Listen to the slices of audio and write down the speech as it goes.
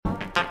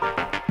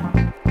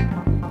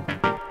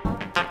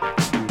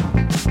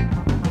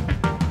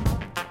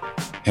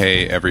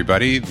Hey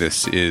everybody,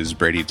 this is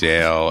Brady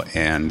Dale,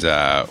 and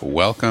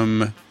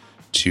welcome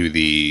to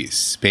the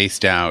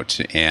spaced out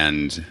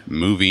and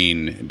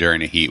moving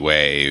during a heat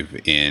wave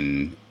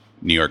in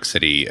New York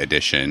City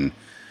edition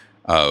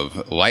of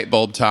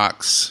Lightbulb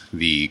Talks,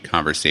 the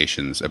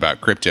conversations about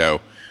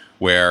crypto,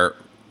 where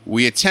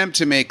we attempt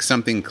to make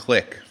something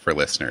click for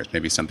listeners,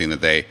 maybe something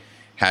that they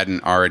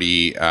hadn't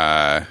already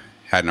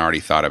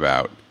thought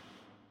about.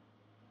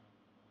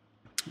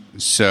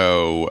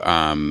 So,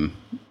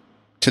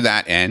 to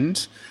that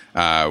end,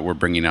 we're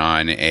bringing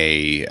on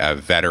a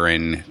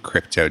veteran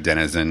crypto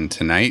denizen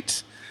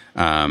tonight,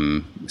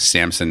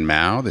 Samson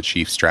Mao, the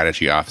Chief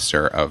Strategy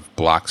Officer of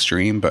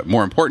Blockstream, but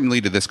more importantly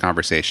to this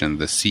conversation,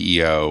 the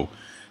CEO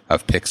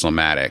of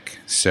Pixelmatic.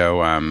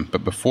 So,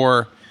 but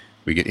before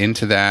we get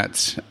into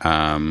that,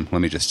 let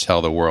me just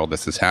tell the world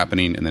this is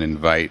happening and then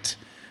invite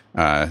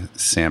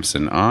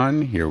Samson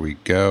on. Here we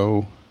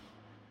go.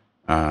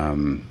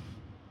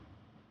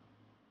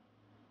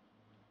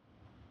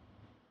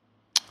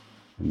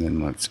 And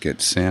then let's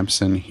get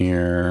Samson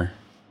here.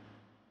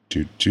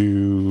 Oh,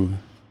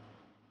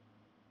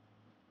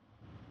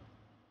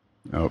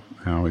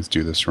 I always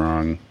do this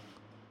wrong.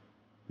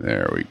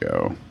 There we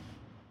go.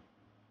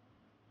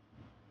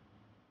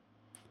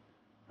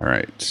 All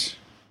right.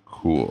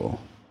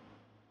 Cool.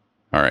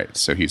 All right.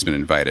 So he's been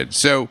invited.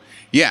 So,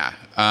 yeah.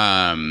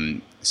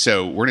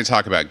 So we're going to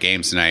talk about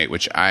games tonight,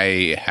 which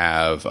I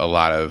have a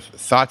lot of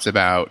thoughts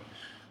about.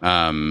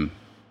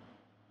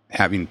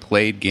 Having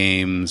played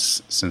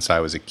games since I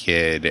was a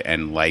kid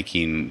and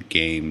liking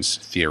games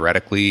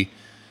theoretically,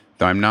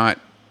 though I'm not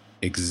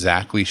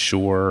exactly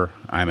sure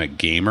I'm a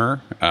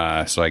gamer,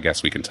 so I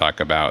guess we can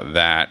talk about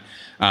that.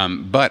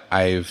 But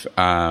I've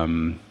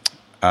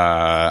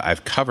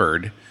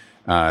covered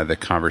the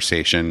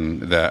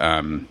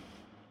conversation.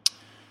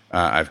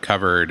 I've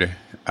covered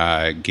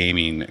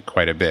gaming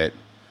quite a bit.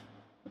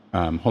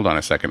 Hold on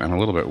a second. I'm a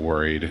little bit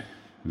worried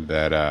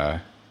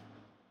that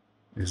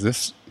is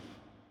this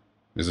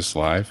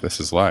live? This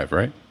is live,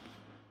 right?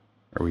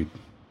 Are we...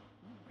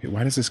 Wait,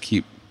 why does this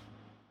keep...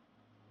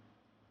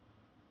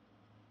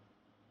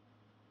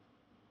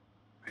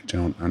 I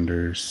don't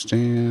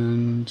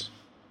understand.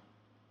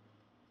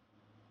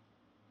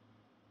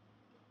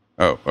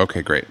 Oh,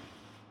 okay, great.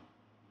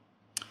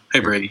 Hey,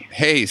 Brady.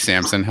 Hey,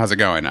 Samson. How's it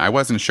going? I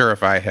wasn't sure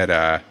if I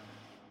had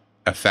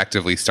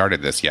effectively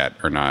started this yet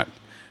or not.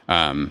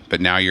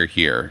 But now you're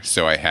here,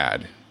 so I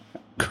had.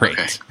 Great.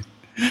 Okay.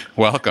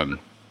 Welcome.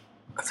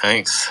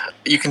 Thanks.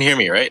 You can hear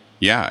me, right?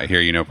 Yeah, I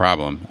hear you, no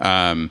problem.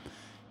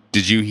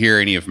 Did you hear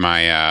any of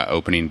my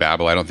opening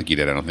babble? I don't think you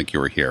did. I don't think you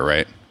were here,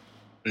 right?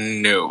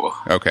 No.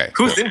 Okay.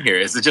 Who's in here?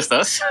 Is it just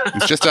us?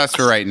 It's just us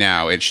for right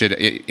now.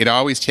 It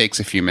always takes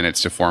a few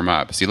minutes to form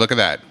up. See, look at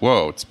that.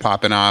 Whoa, it's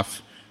popping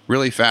off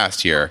really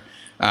fast here.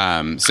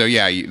 So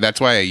yeah, that's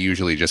why I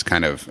usually just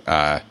kind of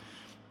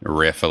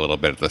riff a little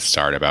bit at the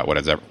start about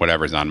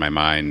whatever's on my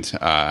mind,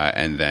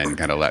 and then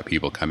kind of let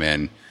people come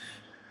in.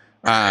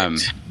 Right.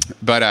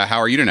 But how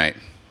are you tonight?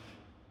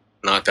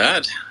 Not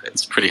bad.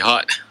 It's pretty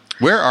hot.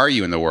 Where are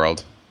you in the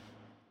world?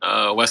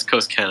 West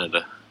Coast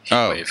Canada.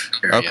 Heat wave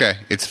area. Okay.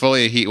 It's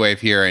fully a heat wave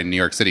here in New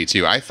York City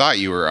too. I thought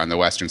you were on the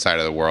western side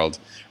of the world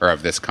or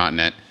of this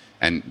continent,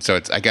 and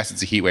so I guess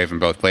it's a heat wave in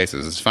both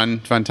places. It's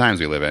fun times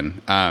we live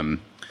in.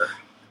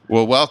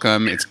 Well,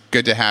 welcome. It's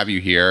good to have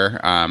you here.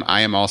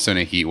 I am also in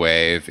a heat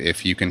wave.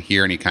 If you can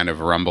hear any kind of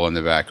rumble in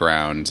the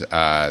background,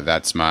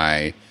 that's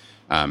my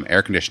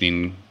air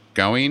conditioning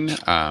going.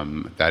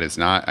 That is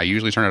not. I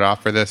usually turn it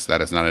off for this.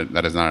 That is not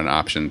an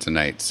option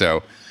tonight.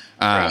 So,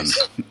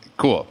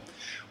 cool.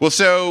 Well,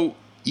 so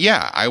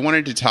yeah, I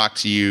wanted to talk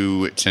to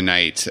you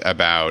tonight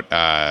about.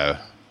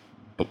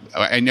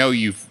 I know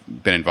you've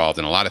been involved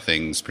in a lot of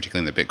things,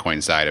 particularly in the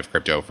Bitcoin side of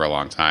crypto for a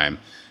long time.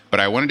 But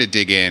I wanted to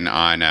dig in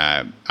on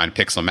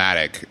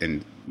Pixelmatic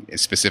and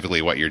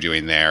specifically what you're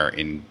doing there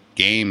in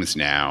games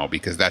now,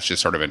 because that's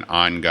just sort of an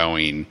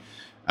ongoing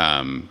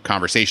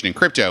conversation in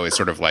crypto. Is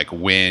sort of like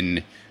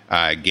when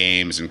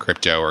games and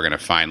crypto are going to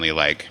finally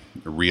like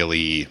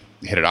really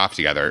hit it off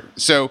together.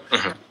 So,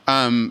 so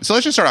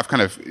let's just start off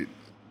kind of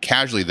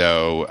casually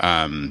though.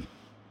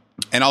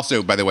 And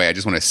also, by the way, I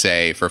just want to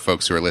say for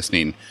folks who are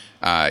listening,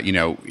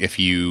 if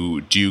you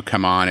do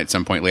come on at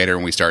some point later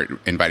when we start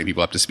inviting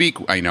people up to speak,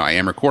 I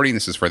am recording.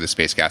 This is for the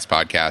Spacecast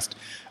podcast.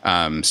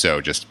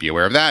 So just be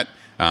aware of that.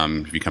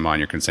 If you come on,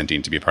 you're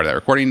consenting to be a part of that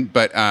recording.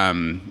 But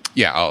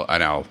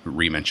I'll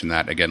re-mention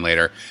that again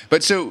later.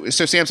 But so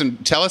Samson,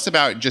 tell us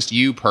about just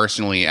you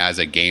personally as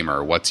a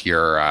gamer. What's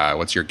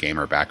your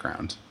gamer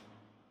background?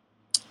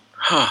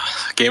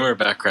 Gamer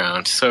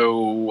background.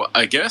 So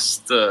I guess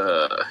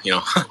the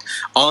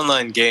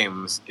online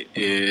games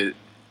it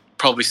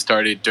probably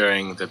started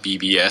during the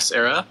BBS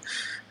era.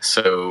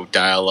 So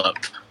dial up,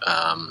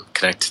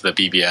 connect to the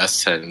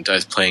BBS, and I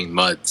was playing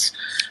MUDs.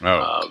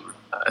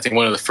 I think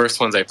one of the first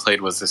ones I played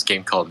was this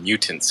game called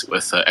Mutants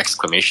with an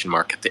exclamation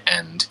mark at the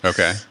end.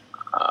 Okay.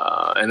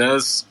 And that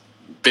was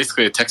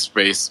basically a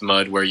text-based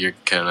MUD where you're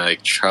kind of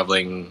like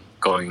traveling,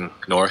 going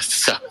north,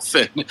 south,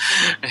 and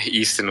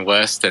east and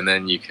west, and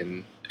then you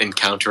can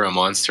encounter a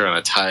monster on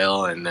a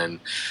tile and then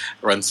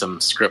run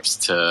some scripts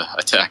to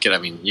attack it. I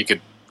mean, you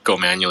could go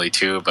manually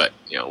too, but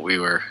we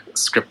were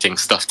scripting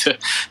stuff to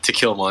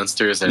kill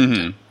monsters.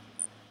 And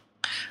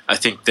I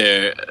think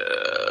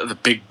the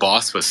big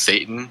boss was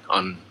Satan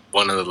on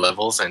one of the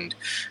levels, and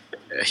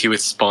he would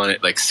spawn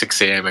at like 6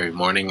 a.m. every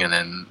morning, and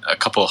then a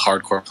couple of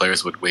hardcore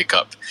players would wake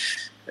up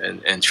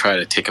and try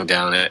to take him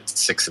down at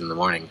 6 in the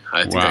morning.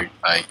 I think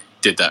I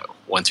did that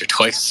once or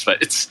twice,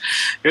 but it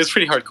was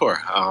pretty hardcore.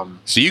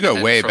 So you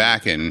go way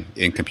back in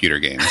computer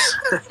games.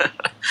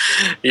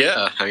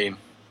 Yeah, I mean,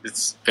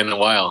 it's been a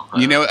while.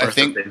 I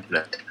think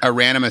a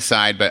random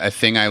aside, but a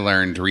thing I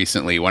learned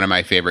recently, one of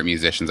my favorite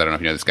musicians, I don't know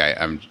if you know this guy,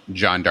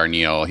 John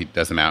Darnielle, he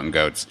does the Mountain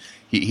Goats.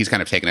 He's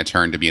kind of taken a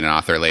turn to being an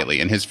author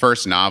lately. And his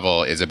first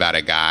novel is about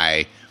a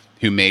guy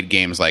who made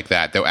games like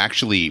that, though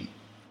actually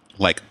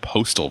like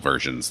postal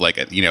versions. Like,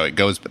 it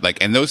goes like,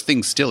 and those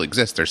things still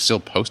exist. There's still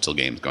postal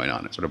games going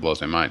on. It sort of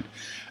blows my mind.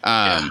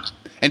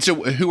 And so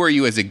who are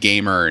you as a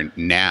gamer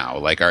now?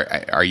 Like,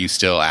 are you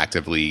still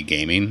actively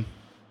gaming?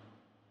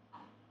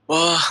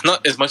 Well,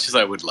 not as much as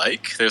I would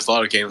like. There's a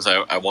lot of games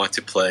I want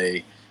to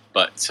play,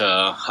 but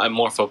I'm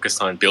more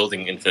focused on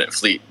building Infinite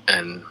Fleet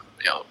and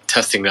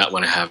testing that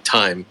when I have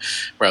time,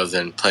 rather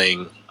than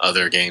playing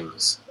other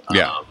games.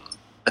 Yeah,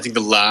 I think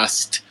the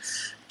last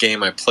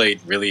game I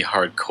played really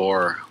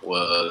hardcore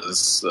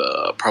was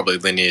probably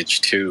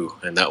Lineage 2,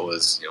 and that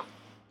was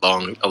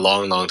a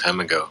long time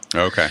ago.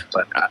 Okay,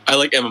 but I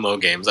like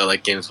MMO games. I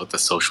like games with the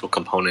social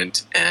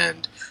component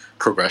and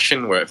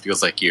progression, where it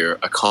feels like you're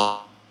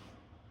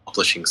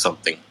accomplishing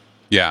something.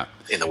 Yeah,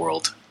 in the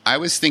world. I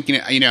was thinking,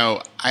 I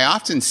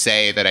often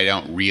say that I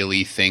don't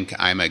really think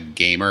I'm a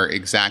gamer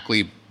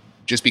exactly,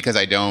 just because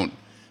I'm not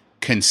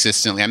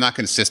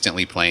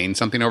consistently playing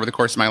something over the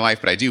course of my life,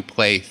 but I do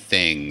play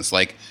things.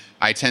 Like,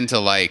 I tend to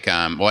like,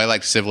 I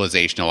like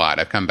Civilization a lot.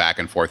 I've come back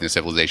and forth in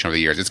Civilization over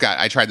the years.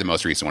 I tried the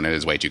most recent one. It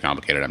is way too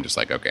complicated. I'm just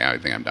like, okay, I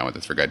think I'm done with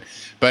this for good.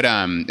 But,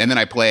 and then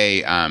I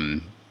play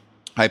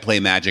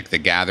Magic the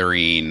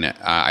Gathering.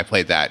 I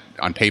played that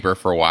on paper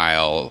for a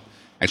while,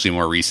 actually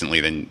more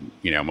recently than,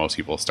 most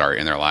people start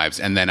in their lives.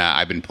 And then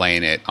I've been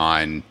playing it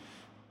on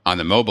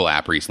the mobile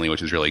app recently,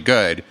 which is really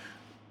good.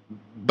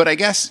 But I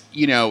guess,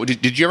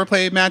 did you ever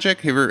play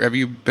Magic? Have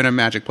you been a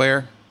Magic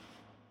player?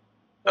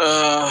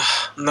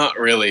 Not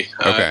really.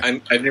 Okay. I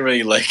didn't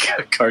really like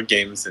card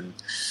games and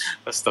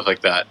stuff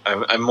like that.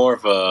 I'm more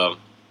of a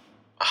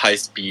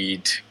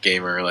high-speed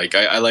gamer. Like,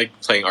 I like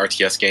playing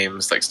RTS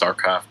games like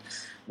StarCraft,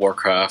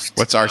 Warcraft.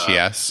 What's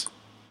RTS?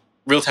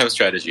 Real-time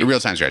strategy.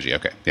 Real-time strategy,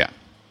 okay. Yeah.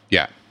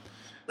 Yeah.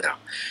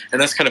 And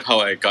that's kind of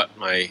how I got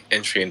my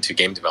entry into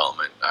game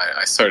development.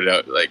 I started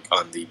out like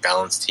on the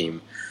balance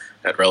team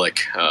at Relic,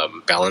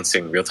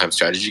 balancing real-time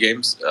strategy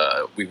games.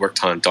 We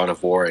worked on Dawn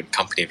of War and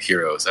Company of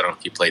Heroes. I don't know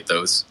if you played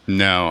those.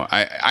 No,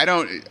 I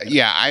don't.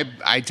 Yeah,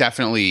 I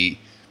definitely,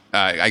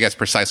 I guess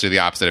precisely the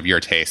opposite of your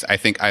taste. I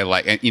think I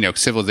like,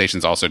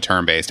 Civilization's also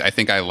turn-based. I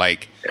think I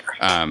like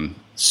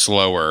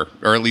slower,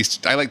 or at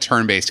least I like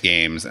turn-based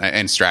games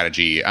and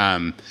strategy.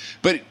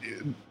 But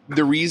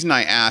the reason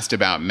I asked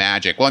about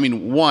Magic, well, I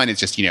mean, one, it's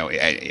just,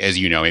 as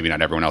you know, maybe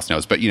not everyone else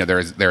knows, but,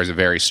 there's a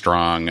very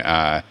strong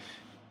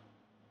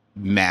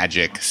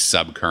Magic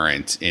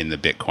subcurrent in the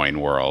Bitcoin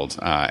world,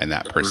 and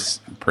that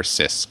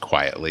persists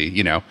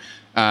quietly,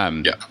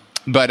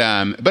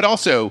 But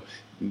also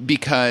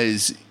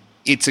because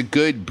it's a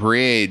good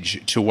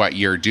bridge to what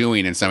you're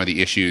doing and some of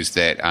the issues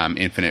that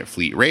Infinite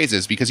Fleet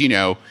raises, because, do you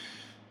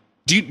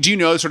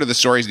know sort of the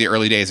stories of the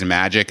early days of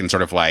Magic and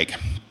sort of like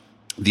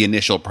the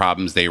initial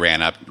problems they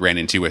ran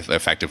into with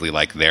effectively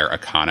like their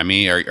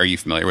economy? Are you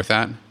familiar with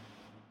that?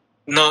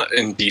 Not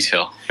in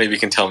detail. Maybe you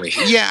can tell me.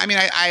 Yeah, I mean,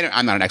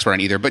 I'm not an expert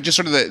on either, but just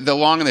sort of the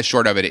long and the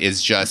short of it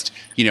is just,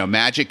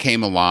 Magic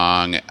came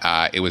along.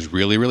 It was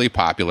really, really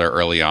popular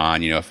early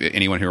on. If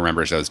anyone who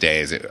remembers those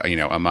days,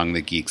 among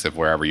the geeks of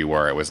wherever you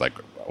were, it was like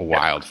a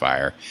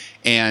wildfire.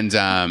 And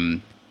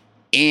I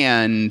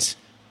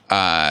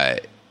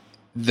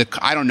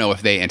don't know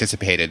if they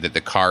anticipated that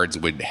the cards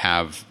would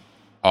have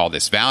all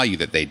this value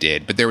that they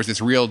did, but there was this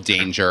real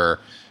danger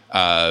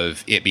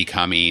of it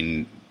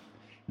becoming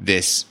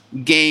this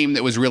game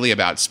that was really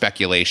about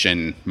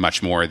speculation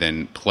much more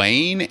than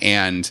playing,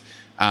 and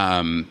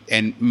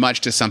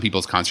much to some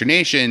people's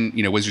consternation,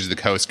 Wizards of the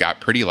Coast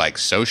got pretty like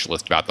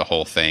socialist about the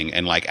whole thing,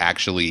 and like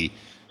actually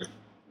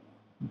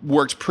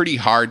worked pretty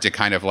hard to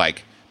kind of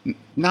like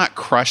not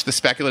crush the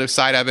speculative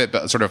side of it,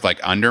 but sort of like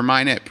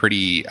undermine it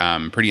pretty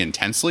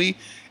intensely.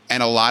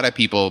 And a lot of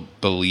people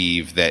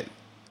believe that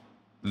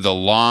the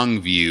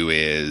long view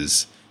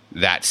is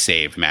that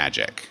saved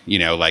Magic.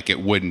 Like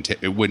it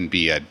wouldn't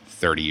be a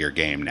 30-year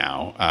game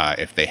now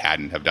if they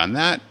hadn't have done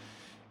that.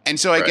 And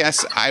so I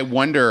guess I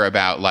wonder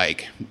about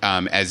like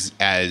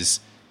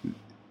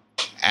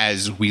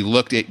as we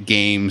looked at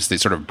games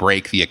that sort of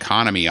break the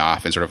economy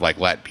off and sort of like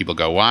let people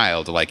go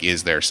wild, like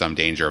is there some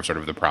danger of sort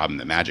of the problem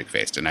that Magic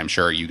faced? And I'm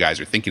sure you guys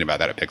are thinking about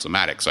that at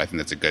Pixelmatic, so I think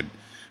that's a good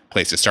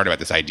place to start about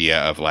this idea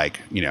of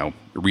like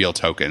real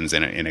tokens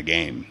in a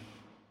game.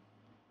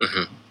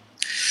 Mm-hmm.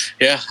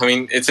 Yeah, I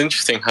mean, it's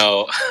interesting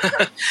how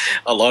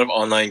a lot of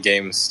online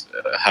games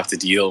have to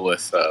deal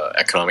with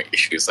economic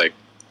issues. Like,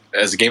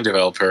 as a game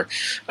developer,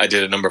 I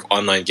did a number of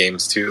online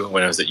games too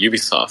when I was at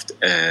Ubisoft,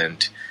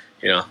 and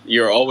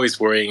you're always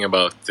worrying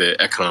about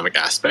the economic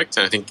aspect.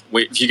 And I think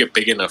if you get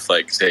big enough,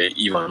 like say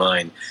EVE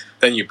Online,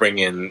 then you bring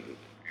in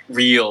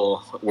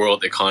real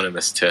world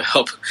economists to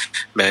help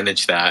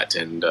manage that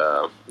and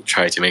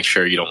try to make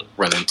sure you don't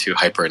run into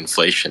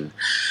hyperinflation.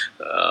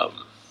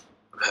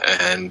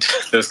 And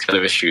those kind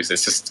of issues.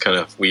 It's just kind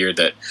of weird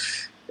that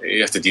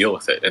you have to deal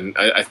with it. And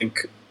I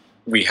think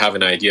we have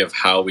an idea of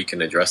how we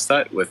can address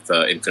that with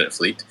Infinite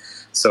Fleet.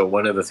 So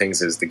one of the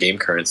things is the game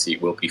currency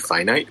will be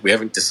finite. We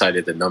haven't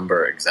decided the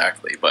number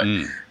exactly, but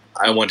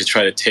I want to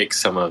try to take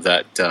some of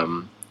that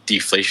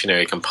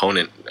deflationary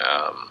component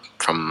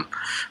from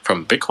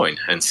Bitcoin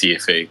and see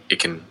if it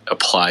can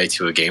apply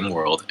to a game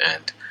world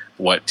and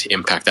what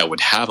impact that would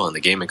have on the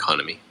game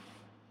economy.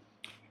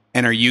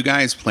 And are you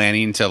guys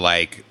planning to,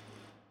 like,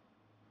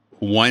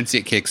 once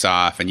it kicks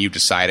off and you've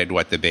decided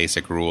what the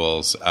basic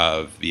rules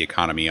of the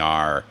economy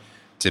are,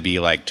 to be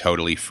like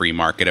totally free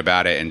market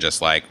about it and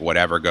just like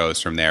whatever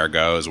goes from there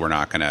goes? We're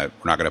not gonna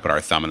put our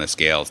thumb on the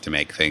scales to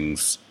make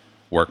things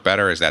work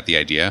better. Is that the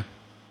idea?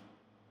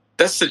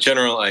 That's the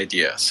general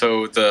idea.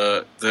 So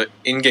the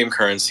in-game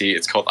currency,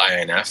 it's called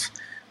INF.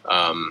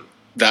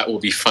 That will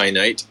be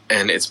finite,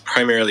 and it's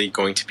primarily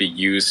going to be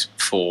used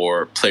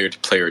for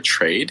player-to-player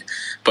trade.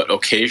 But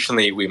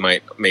occasionally, we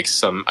might make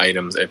some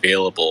items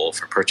available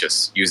for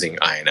purchase using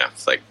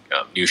INF, like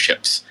new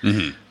ships.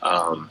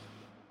 Mm-hmm.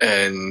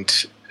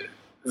 And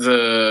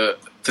the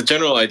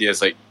general idea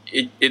is like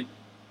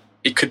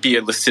it could be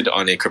listed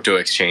on a crypto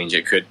exchange.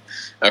 It could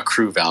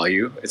accrue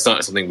value. It's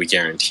not something we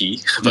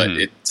guarantee, but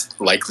it's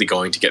likely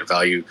going to get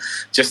value,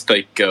 just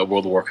like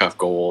World of Warcraft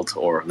Gold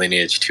or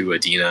Lineage 2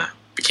 Adena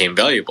became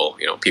valuable.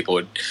 People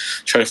would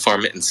try to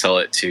farm it and sell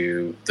it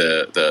to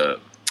the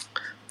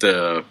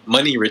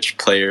money-rich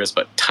players,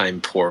 but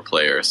time-poor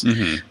players.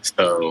 Mm-hmm.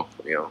 So,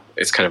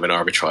 it's kind of an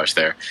arbitrage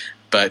there.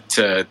 But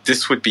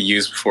this would be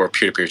used for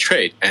peer-to-peer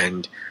trade,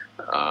 and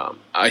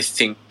I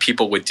think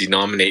people would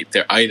denominate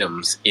their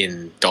items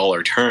in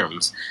dollar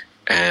terms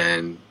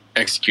and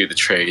execute the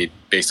trade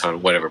based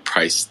on whatever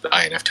price the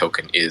INF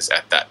token is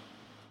at that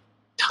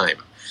time.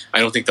 I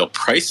don't think they'll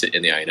price it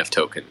in the INF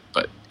token,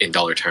 but in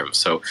dollar terms.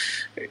 So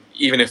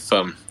even if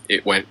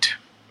it went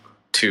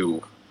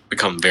to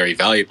become very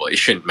valuable, it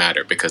shouldn't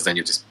matter because then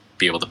you'll just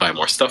be able to buy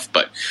more stuff.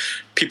 But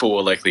people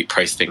will likely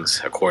price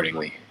things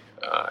accordingly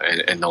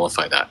and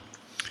nullify that.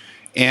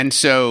 And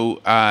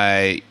so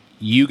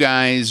you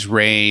guys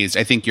raised,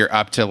 I think you're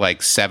up to like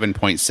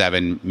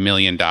 $7.7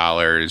 million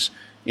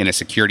in a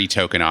security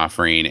token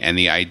offering. And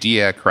the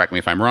idea, correct me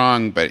if I'm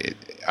wrong, but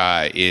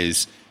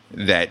is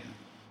that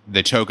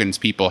the tokens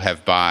people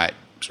have bought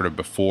sort of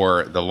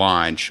before the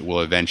launch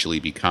will eventually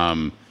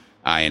become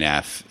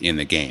INF in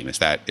the game. Is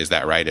that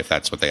right, if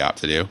that's what they opt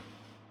to do?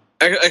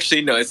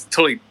 Actually, no, it's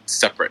totally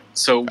separate.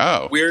 So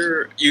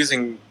we're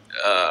using,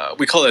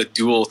 we call it a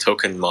dual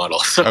token model.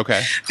 So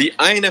okay. The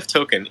INF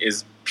token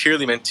is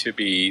purely meant to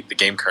be the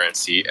game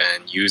currency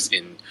and used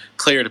in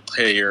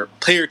player-to-player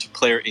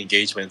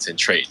engagements and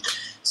trade.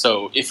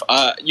 So if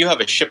you have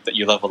a ship that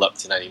you leveled up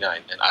to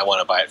 99 and I want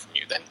to buy it from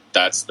you, then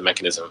that's the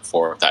mechanism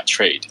for that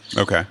trade.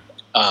 Okay.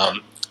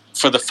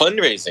 For the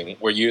fundraising,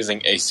 we're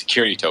using a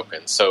security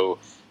token. So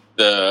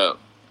it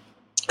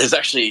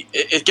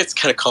gets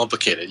kind of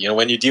complicated.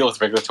 When you deal with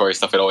regulatory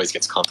stuff, it always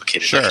gets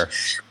complicated. Sure.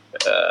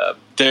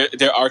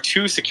 There are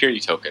two security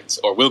tokens,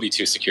 or will be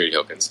two security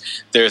tokens.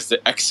 There's the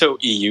EXO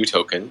EU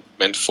token,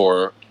 meant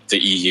for the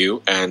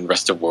EU and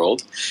rest of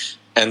world.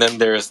 And then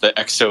there's the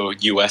EXO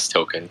US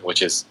token,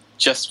 which is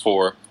just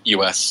for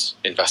US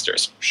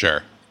investors.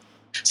 Sure.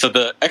 So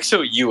the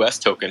EXO US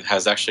token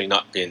has actually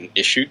not been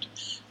issued,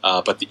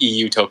 but the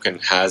EU token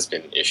has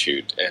been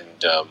issued.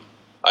 And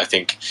I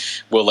think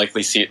we'll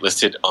likely see it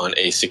listed on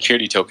a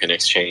security token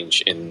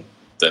exchange in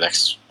the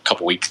next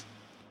couple weeks.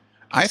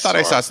 I thought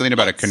I saw something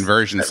about a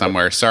conversion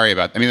somewhere. Sorry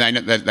about. I know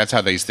that's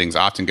how these things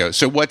often go.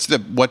 So what is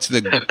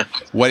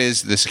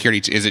the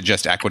security? Is it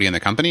just equity in the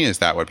company? Is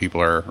that what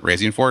people are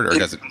raising for, or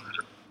does it?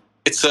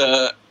 It's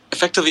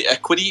effectively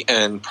equity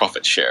and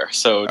profit share.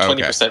 So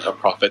 20% of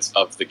profits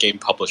of the game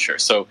publisher.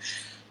 So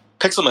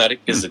Pixelmatic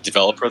is the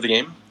developer of the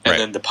game, and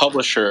then the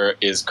publisher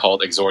is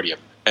called Exordium,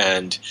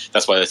 and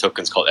that's why the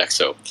token's called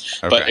EXO.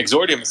 Okay. But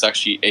Exordium is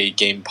actually a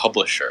game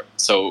publisher.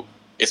 So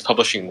it's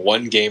publishing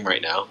one game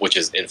right now, which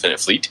is Infinite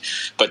Fleet.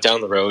 But down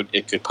the road,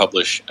 it could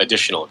publish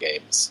additional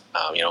games.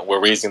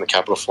 We're raising the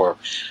capital for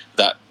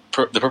that,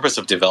 the purpose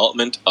of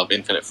development of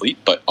Infinite Fleet,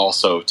 but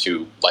also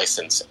to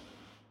license,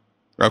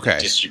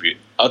 distribute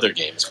other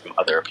games from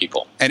other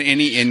people. And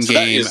any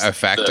in-game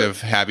effect of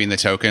having the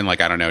token,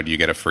 like, I don't know, do you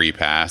get a free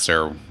pass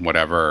or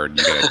whatever, or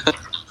do you get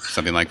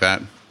something like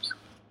that?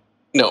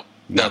 No,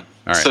 none.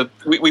 All right. So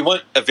we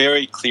want a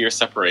very clear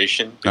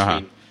separation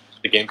between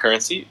the game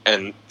currency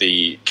and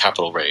the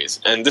capital raise,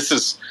 and this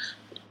is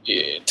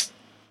to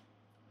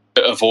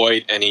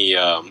avoid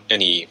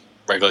any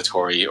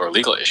regulatory or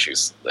legal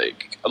issues.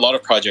 Like a lot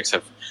of projects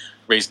have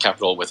raised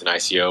capital with an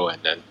ICO,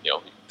 and then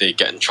they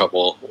get in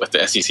trouble with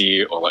the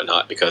SEC or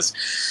whatnot because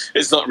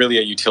it's not really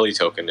a utility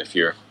token if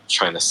you're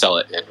trying to sell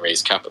it and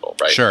raise capital,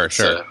 right? Sure.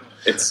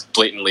 It's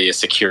blatantly a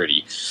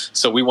security.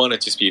 So we want to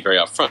just be very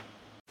upfront.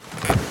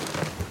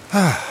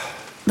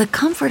 The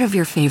comfort of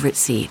your favorite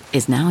seat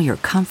is now your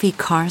comfy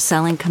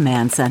car-selling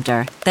command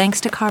center,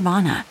 thanks to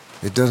Carvana.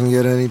 It doesn't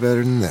get any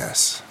better than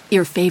this.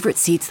 Your favorite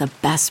seat's the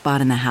best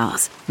spot in the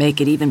house. Make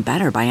it even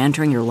better by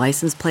entering your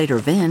license plate or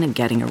VIN and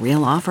getting a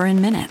real offer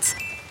in minutes.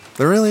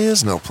 There really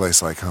is no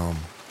place like home.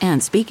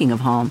 And speaking of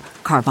home,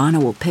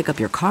 Carvana will pick up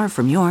your car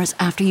from yours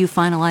after you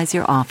finalize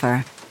your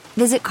offer.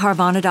 Visit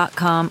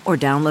Carvana.com or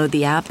download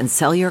the app and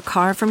sell your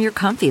car from your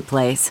comfy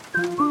place.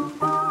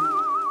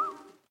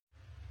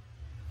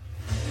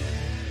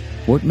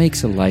 What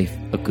makes a life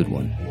a good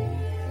one?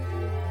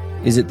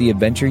 Is it the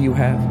adventure you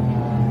have?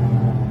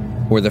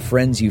 Or the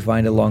friends you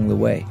find along the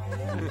way?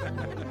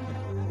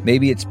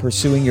 Maybe it's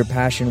pursuing your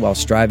passion while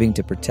striving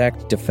to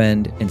protect,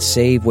 defend, and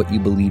save what you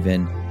believe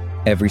in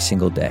every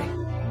single day.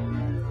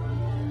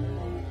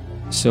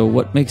 So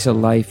what makes a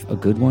life a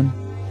good one?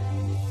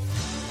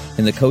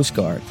 In the Coast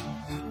Guard,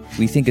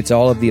 we think it's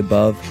all of the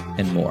above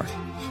and more.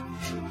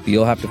 But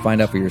you'll have to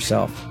find out for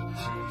yourself.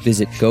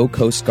 Visit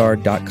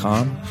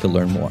gocoastguard.com to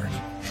learn more.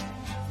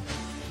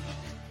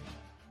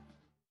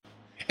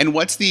 And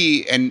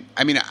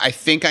I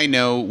think I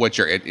know what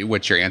your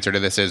answer to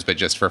this is, but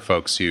just for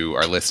folks who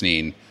are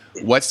listening,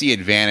 what's the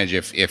advantage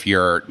if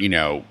you're,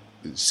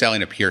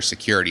 selling a pure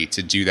security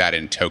to do that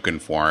in token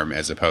form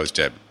as opposed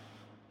to,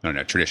 I don't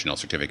know, traditional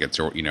certificates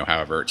or,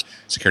 however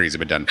securities have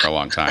been done for a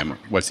long time?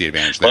 What's the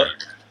advantage there?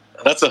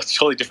 Well, that's a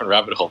totally different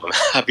rabbit hole. I'm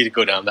happy to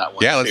go down that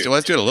one. Yeah,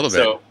 let's do it a little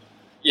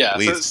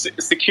bit. So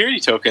security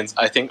tokens,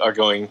 I think, are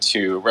going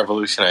to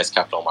revolutionize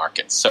capital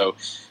markets. So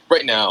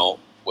right now,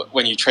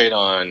 when you trade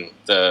on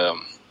the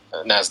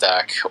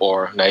NASDAQ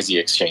or NYSE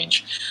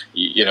exchange,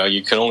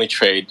 you can only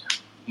trade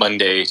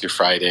Monday to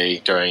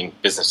Friday during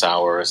business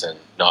hours and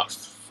not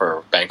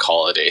for bank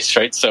holidays,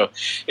 right? So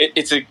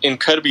it's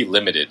incredibly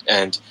limited.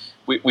 And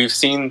we've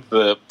seen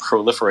the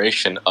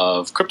proliferation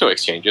of crypto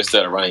exchanges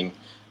that are running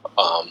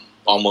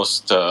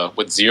almost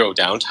with zero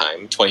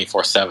downtime,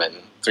 24/7,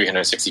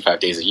 365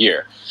 days a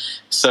year.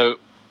 So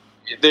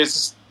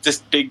there's this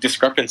big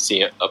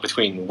discrepancy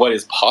between what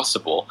is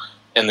possible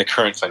and the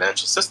current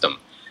financial system.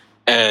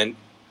 And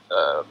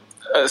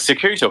a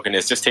security token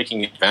is just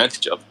taking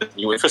advantage of the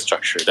new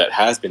infrastructure that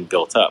has been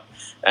built up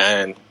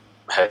and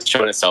has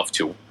shown itself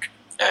to work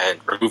and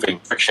removing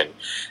friction.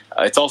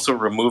 It's also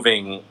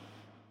removing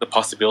the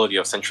possibility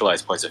of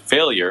centralized points of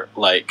failure,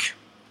 like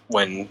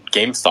when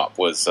GameStop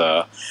was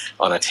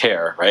on a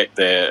tear, right?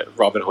 The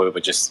Robinhood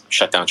would just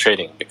shut down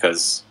trading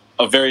because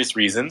of various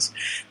reasons,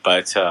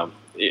 but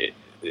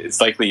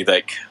it's likely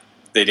like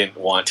they didn't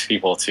want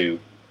people to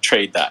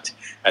trade that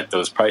at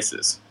those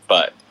prices.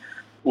 But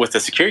with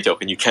the security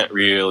token, you can't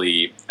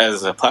really,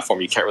 as a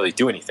platform, you can't really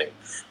do anything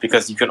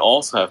because you can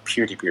also have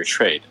peer-to-peer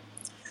trade.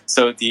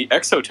 So the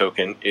XO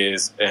token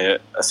is a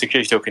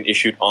security token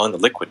issued on the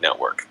Liquid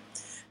network.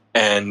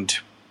 And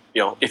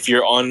if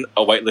you're on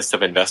a whitelist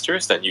of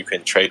investors, then you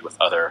can trade with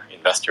other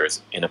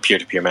investors in a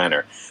peer-to-peer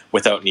manner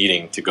without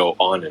needing to go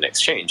on an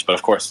exchange. But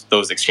of course,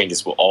 those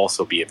exchanges will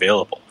also be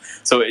available.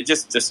 So it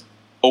just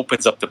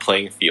opens up the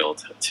playing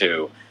field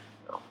to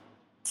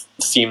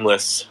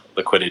seamless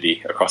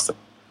liquidity across the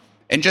board.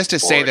 And just to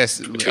say this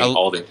a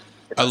little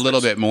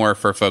bit more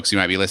for folks who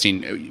might be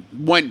listening,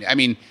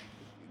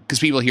 because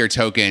people hear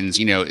tokens,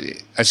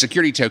 a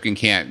security token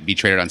can't be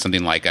traded on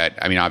something like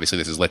obviously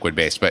this is liquid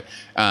based, but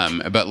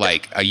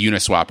like a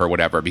Uniswap or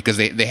whatever, because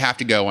they have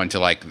to go onto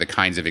like the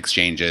kinds of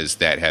exchanges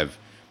that have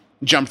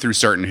jumped through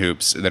certain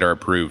hoops that are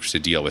approved to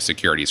deal with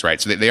securities,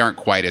 right? So they aren't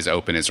quite as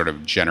open as sort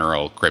of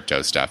general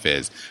crypto stuff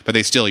is, but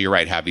they still, you're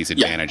right, have these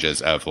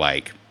advantages of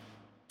like,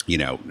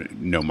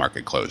 no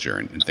market closure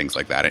and things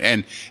like that.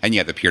 And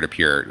the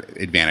peer-to-peer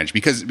advantage,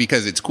 because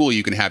it's cool.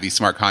 You can have these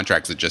smart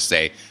contracts that just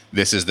say,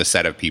 this is the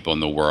set of people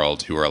in the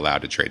world who are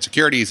allowed to trade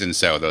securities. And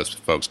so those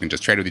folks can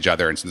just trade with each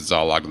other. And since it's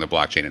all logged in the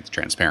blockchain, it's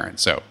transparent.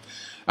 So,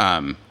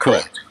 correct.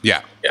 Cool.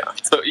 Yeah.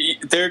 So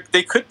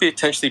they could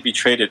potentially be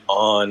traded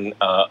on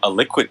a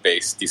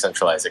liquid-based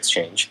decentralized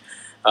exchange.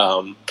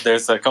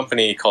 There's a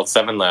company called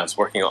Seven Labs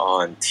working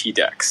on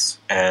TDEX.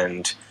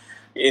 And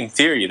in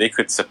theory, they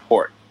could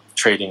support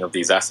trading of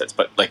these assets,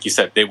 but like you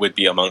said, they would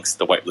be amongst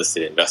the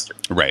whitelisted investors.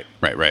 Right.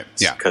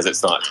 Yeah, because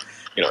it's not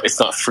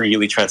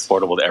freely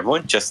transportable to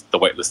everyone, just the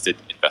whitelisted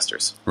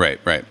investors.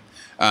 Right.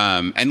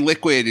 And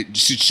Liquid,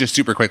 just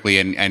super quickly,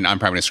 and I'm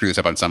probably going to screw this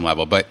up on some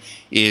level, but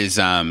is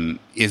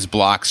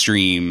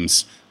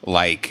Blockstream's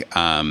like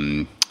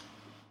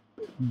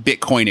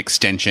Bitcoin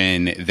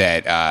extension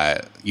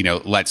that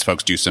lets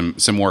folks do some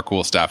more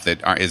cool stuff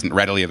that isn't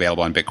readily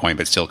available on Bitcoin,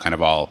 but still kind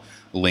of all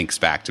links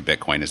back to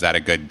Bitcoin. Is that a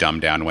good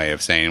dumbed down way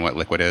of saying what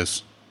Liquid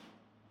is?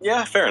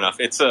 Yeah, fair enough.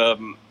 It's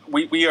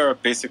we are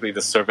basically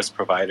the service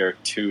provider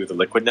to the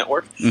Liquid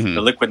network. Mm-hmm.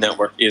 The Liquid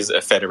network is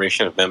a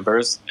federation of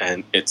members,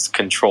 and it's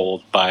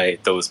controlled by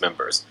those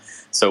members.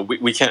 So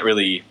we can't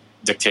really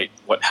dictate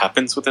what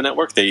happens with the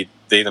network. They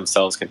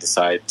themselves can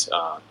decide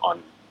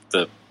on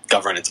the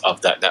governance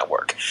of that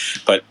network.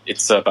 But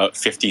it's about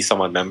 50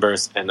 some odd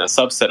members, and a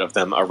subset of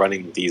them are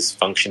running these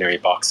functionary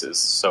boxes.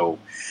 So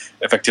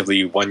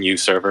effectively 1U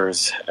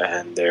servers,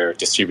 and they're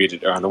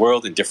distributed around the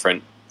world in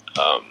different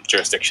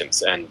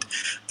jurisdictions, and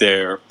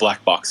they're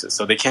black boxes.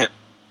 So they can't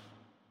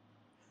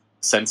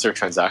censor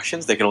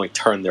transactions. They can only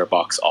turn their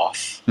box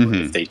off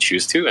if they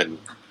choose to and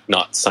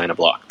not sign a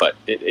block. But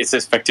it's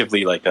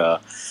effectively like a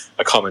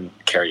common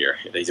carrier.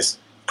 They just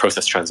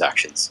process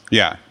transactions.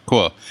 Yeah,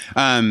 cool.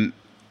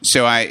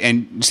 So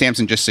and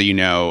Samson, just so you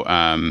know,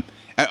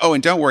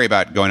 and don't worry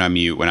about going on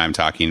mute when I'm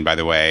talking, by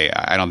the way.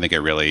 I don't think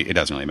it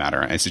doesn't really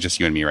matter. It's just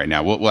you and me right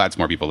now. We'll add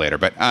some more people later.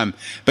 But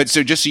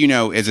so just so you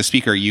know, as a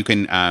speaker, you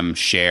can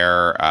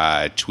share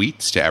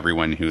tweets to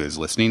everyone who is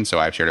listening. So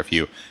I've shared a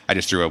few. I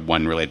just threw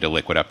one related to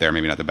Liquid up there.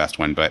 Maybe not the best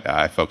one, but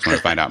if folks want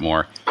to find out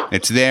more,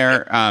 it's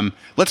there.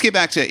 Let's get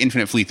back to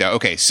Infinite Fleet, though.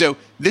 Okay, so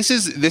this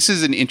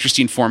is an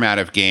interesting format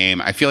of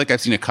game. I feel like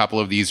I've seen a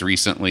couple of these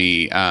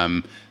recently,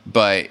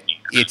 but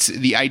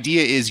the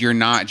idea is you're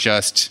not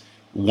just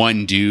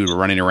one dude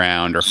running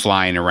around or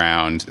flying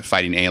around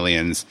fighting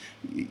aliens.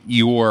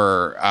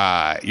 You're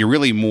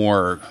really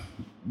more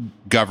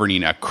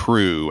governing a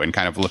crew and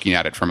kind of looking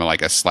at it from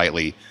a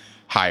slightly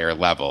higher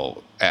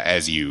level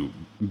as you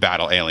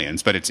battle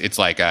aliens. But it's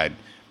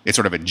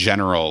sort of a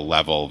general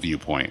level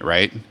viewpoint,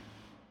 right?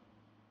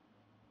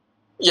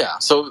 Yeah.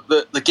 So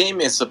the game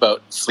is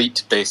about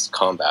fleet-based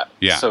combat.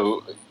 Yeah.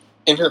 So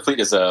Infinite Fleet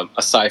is a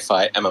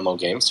sci-fi MMO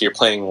game. So you're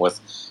playing with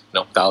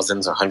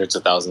thousands or hundreds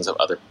of thousands of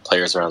other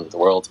players around the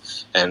world,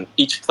 and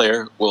each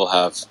player will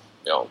have,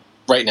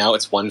 right now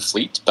it's one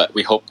fleet, but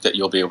we hope that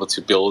you'll be able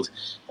to build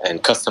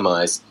and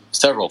customize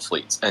several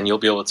fleets, and you'll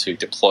be able to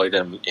deploy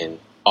them in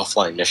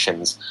offline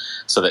missions,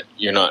 so that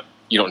you don't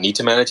need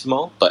to manage them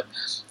all. But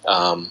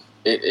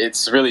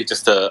it's really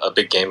just a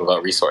big game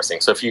about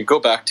resourcing. So if you go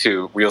back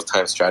to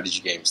real-time strategy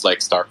games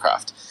like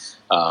StarCraft,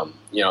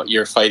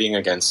 you're fighting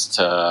against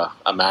a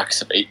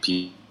max of 8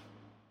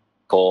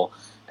 people.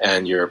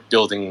 And you're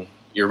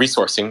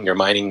resourcing, you're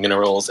mining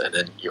minerals, and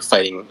then you're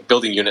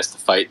building units to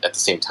fight at the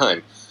same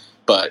time.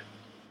 But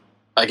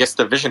I guess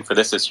the vision for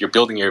this is you're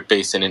building your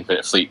base in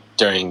Infinite Fleet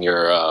during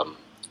your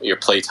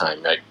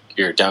playtime, right?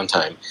 Your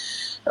downtime,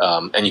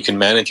 and you can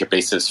manage your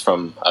bases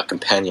from a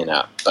companion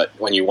app. But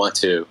when you want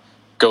to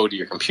go to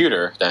your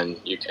computer, then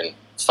you can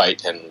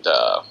fight and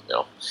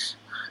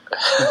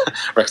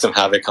wreak some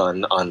havoc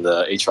on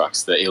the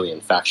Aatrox, the alien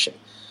faction.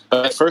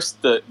 But at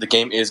first, the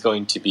game is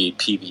going to be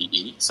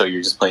PvE, so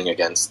you're just playing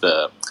against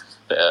the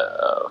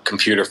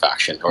computer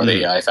faction or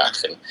the AI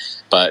faction.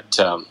 But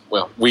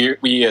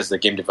we as the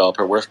game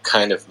developer, we're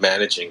kind of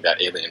managing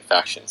that alien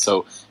faction.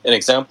 So an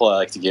example I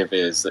like to give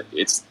is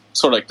it's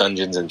sort of like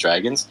Dungeons and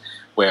Dragons,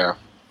 where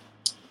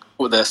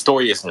the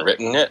story isn't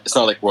written yet. It's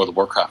not like World of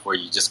Warcraft, where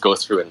you just go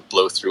through and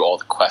blow through all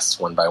the quests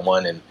one by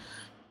one and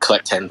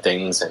collect 10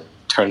 things and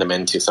turn them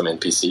into some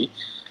NPC.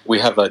 We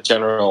have a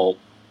general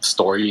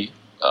story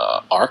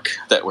arc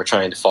that we're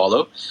trying to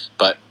follow,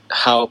 but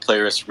how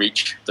players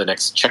reach the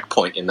next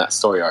checkpoint in that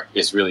story arc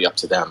is really up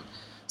to them.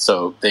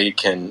 So they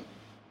can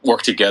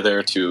work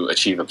together to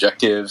achieve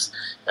objectives,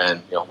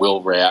 and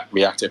we'll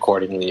react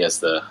accordingly as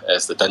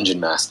the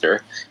dungeon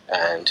master,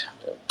 and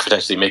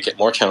potentially make it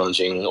more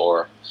challenging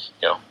or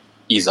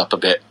ease up a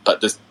bit.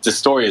 But the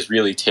story is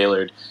really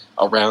tailored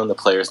around the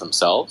players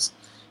themselves,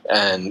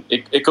 and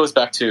it goes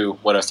back to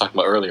what I was talking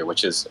about earlier,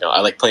 which is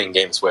I like playing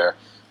games where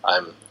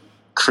I'm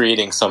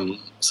creating some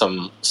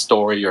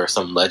story or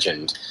some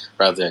legend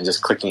rather than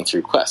just clicking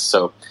through quests.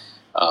 So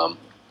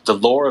the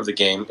lore of the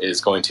game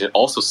is going to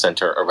also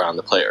center around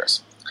the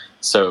players.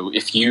 So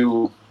if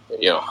you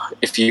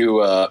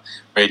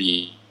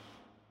already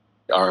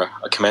are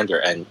a commander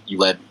and you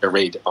led a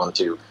raid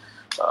onto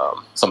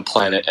some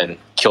planet and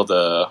killed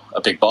a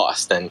big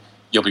boss, then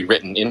you'll be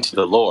written into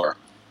the lore,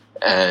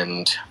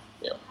 and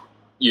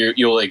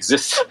you'll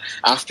exist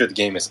after the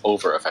game is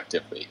over,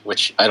 effectively,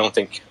 which I don't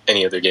think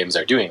any other games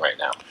are doing right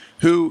now.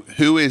 What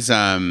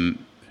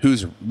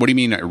do you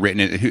mean written?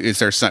 Is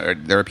there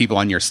are people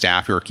on your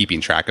staff who are keeping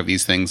track of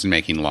these things and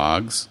making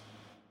logs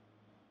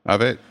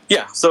of it?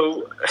 Yeah,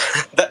 so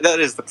that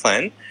is the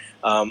plan.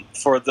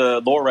 For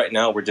the lore right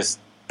now, we're just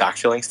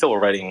backfilling still.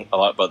 We're writing a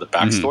lot about the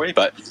backstory,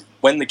 but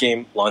when the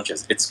game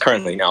launches, it's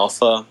currently in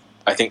alpha.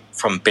 I think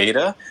from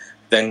beta,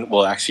 then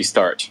we'll actually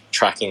start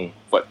tracking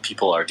what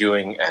people are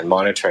doing and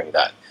monitoring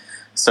that.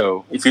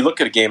 So if you look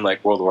at a game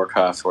like World of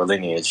Warcraft or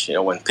Lineage,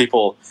 when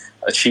people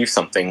achieve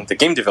something, the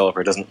game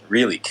developer doesn't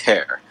really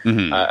care.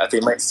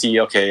 They might see,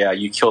 okay, yeah,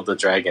 you killed the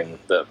dragon.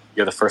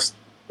 You're the first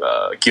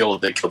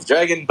guild that killed the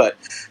dragon, but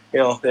it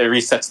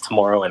resets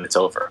tomorrow and it's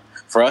over.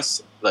 For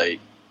us, like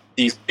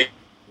these big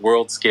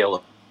world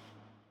scale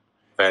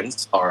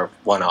events are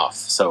one-off,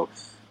 so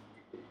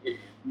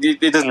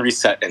it doesn't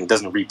reset and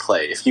doesn't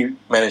replay. If you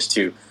manage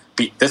to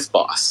beat this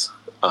boss,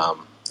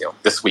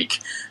 this week,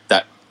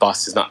 that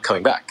boss is not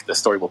coming back. The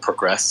story will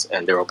progress,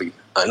 and there will be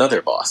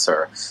another boss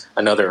or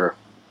another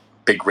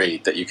big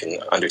raid that you can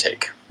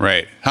undertake.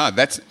 Right.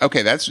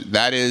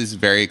 That is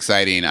very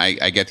exciting.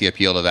 I get the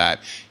appeal to that.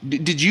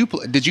 Did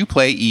you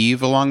play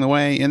Eve along the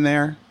way in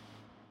there?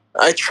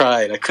 I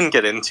tried. I couldn't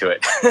get into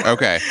it.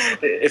 Okay.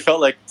 It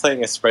felt like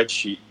playing a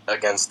spreadsheet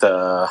against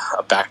a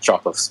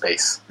backdrop of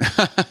space.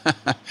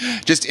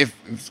 Just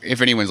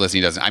if anyone's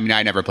listening doesn't, I mean,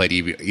 I never played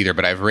Eve either,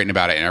 but I've written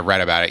about it and I've read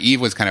about it. Eve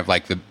was kind of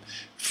like the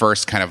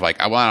first kind of like,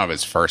 well, I don't know if it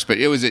was first, but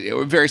it was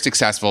a very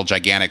successful,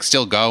 gigantic,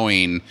 still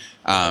going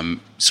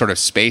sort of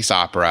space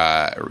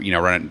opera,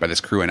 run by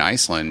this crew in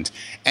Iceland.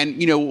 And,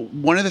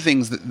 one of the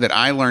things that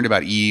I learned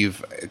about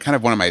Eve, kind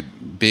of one of my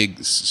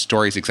big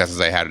story successes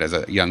I had as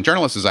a young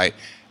journalist, is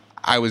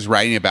I was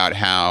writing about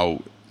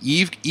how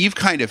Eve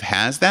kind of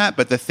has that,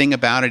 but the thing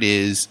about it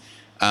is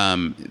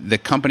the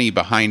company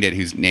behind it,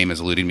 whose name is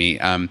eluding me,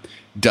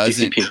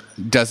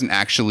 doesn't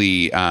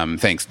actually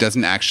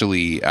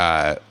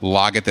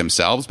log it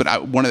themselves. But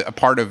a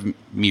part of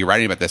me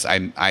writing about this,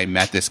 I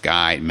met this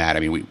guy, Matt.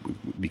 I mean,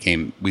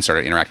 we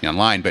started interacting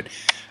online, but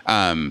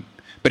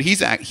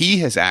he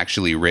has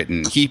actually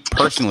written, he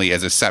personally,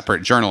 as a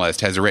separate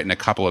journalist, has written a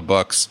couple of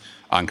books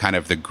on kind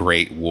of the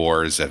great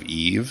wars of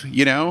Eve,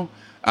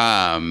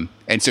 and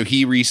so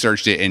he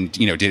researched it and,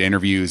 did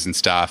interviews and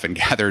stuff and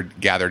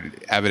gathered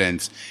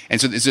evidence. And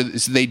so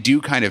they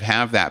do kind of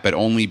have that, but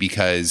only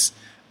because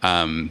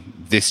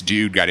this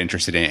dude got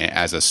interested in it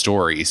as a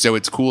story. So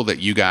it's cool that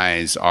you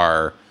guys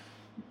are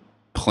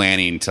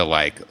planning to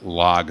like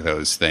log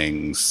those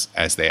things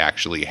as they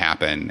actually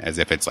happen, as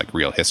if it's like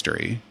real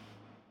history.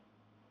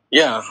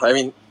 Yeah, I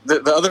mean,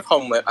 the other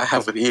problem that I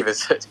have with Eve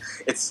is that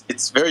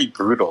it's very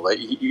brutal. Like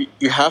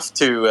you have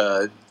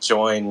to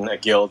join a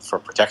guild for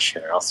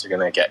protection, or else you're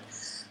gonna get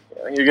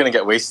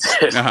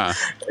wasted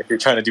if you're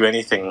trying to do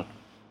anything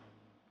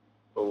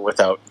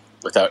without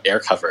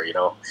air cover.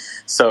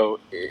 So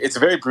it's a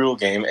very brutal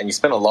game, and you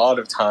spend a lot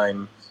of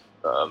time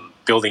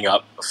building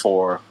up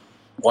for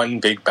one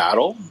big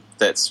battle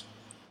that's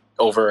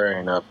over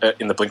in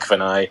the blink of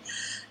an eye.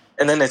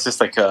 And then it's just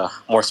like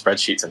more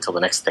spreadsheets until the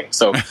next thing.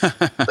 So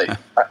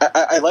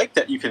I like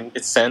that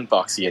it's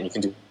sandboxy and you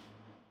can do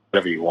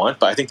whatever you want.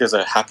 But I think there's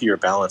a happier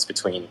balance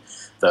between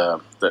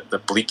the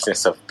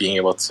bleakness of being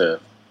able to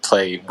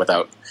play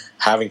without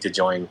having to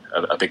join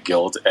a big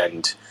guild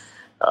and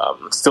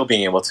still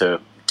being able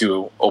to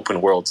do open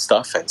world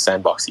stuff and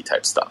sandboxy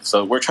type stuff.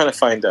 So we're trying to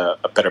find a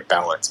better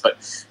balance. But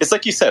it's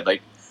like you said,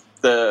 like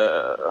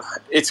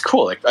it's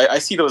cool. Like I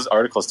see those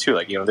articles too.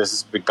 Like there's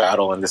this big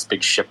battle and this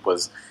big ship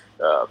was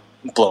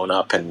blown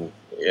up, and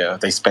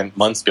they spent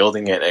months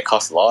building it. It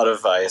cost a lot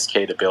of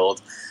ISK to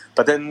build,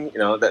 but then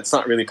that's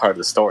not really part of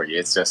the story.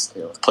 It's just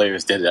the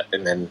players did it,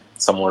 and then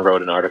someone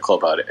wrote an article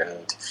about it,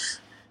 and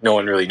no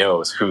one really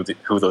knows who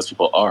those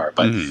people are.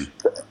 But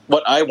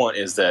what I want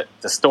is that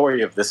the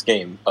story of this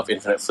game of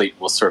Infinite Fleet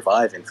will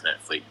survive Infinite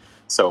Fleet.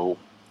 So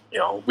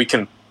we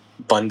can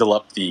bundle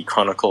up the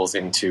chronicles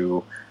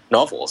into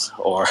novels,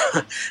 or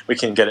we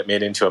can get it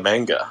made into a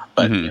manga,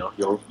 but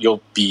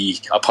you'll be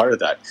a part of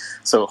that.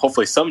 So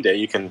hopefully someday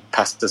you can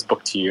pass this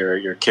book to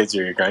your kids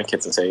or your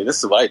grandkids and say,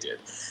 this is what I did.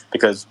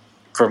 Because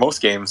for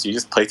most games, you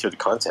just play through the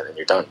content and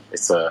you're done.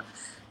 It's a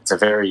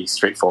very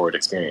straightforward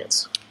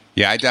experience.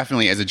 Yeah, I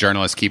definitely, as a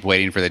journalist, keep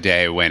waiting for the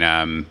day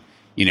when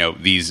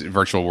these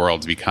virtual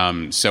worlds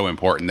become so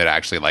important that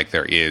actually like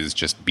there is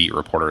just beat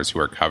reporters who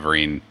are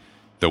covering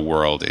the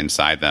world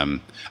inside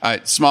them.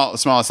 Small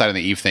aside on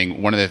the Eve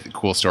thing. One of the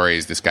cool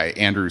stories, this guy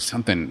Andrew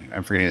something,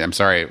 I'm forgetting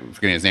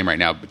his name right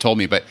now, but told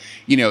me. But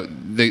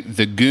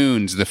the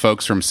goons, the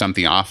folks from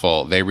Something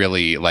Awful, they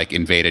really like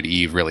invaded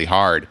Eve really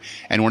hard.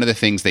 And one of the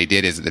things they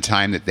did is at the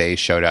time that they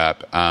showed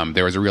up,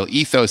 there was a real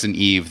ethos in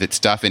Eve that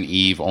stuff in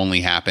Eve only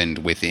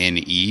happened within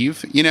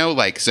Eve.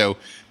 So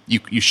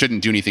you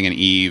shouldn't do anything in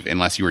Eve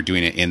unless you were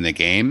doing it in the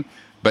game.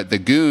 But the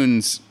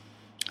goons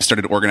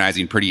started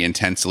organizing pretty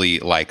intensely,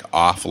 like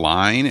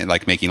offline, and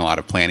like making a lot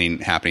of planning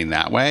happening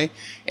that way,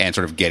 and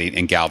sort of getting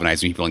and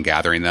galvanizing people and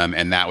gathering them.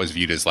 And that was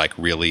viewed as like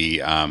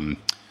really,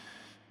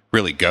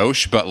 really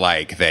gauche, but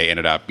like they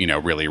ended up,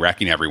 really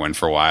wrecking everyone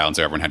for a while. And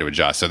so everyone had to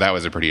adjust. So that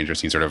was a pretty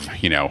interesting sort of,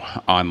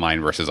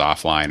 online versus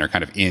offline, or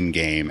kind of in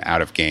game,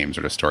 out of game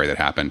sort of story that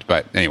happened.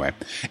 But anyway,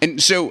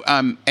 and so,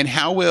 and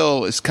how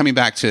will, coming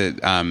back to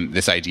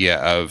this idea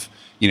of,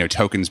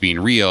 tokens being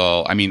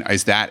real. I mean,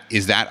 is that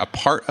a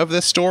part of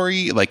the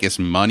story? Like, is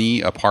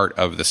money a part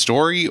of the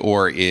story,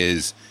 or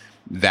is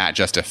that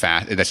just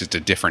that's just a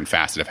different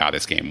facet of how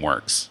this game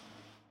works?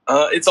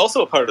 It's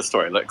also a part of the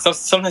story. Like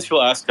sometimes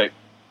people ask, like,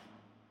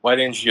 why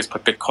didn't you just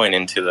put Bitcoin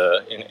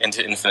into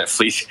Infinite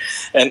Fleet?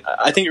 And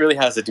I think it really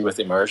has to do with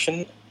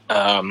immersion.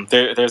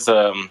 There's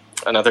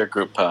another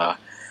group.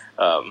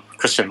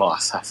 Christian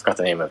Moss, I forgot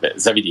the name of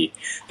it, Zebedee.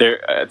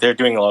 They're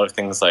doing a lot of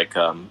things like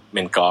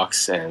mint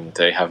Gox, and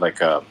they have like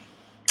a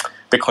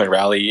Bitcoin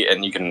rally,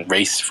 and you can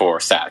race for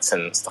sats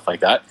and stuff like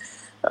that.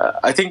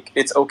 I think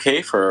it's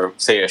okay for,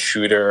 say, a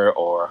shooter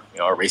or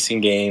a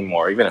racing game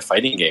or even a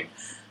fighting game,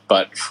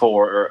 but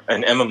for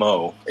an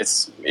MMO,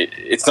 it's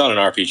not an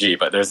RPG,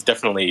 but there's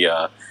definitely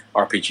a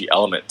RPG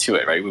element to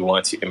it, right? We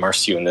want to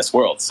immerse you in this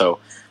world, so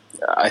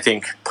I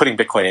think putting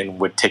Bitcoin in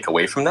would take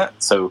away from that.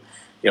 So,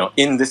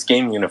 in this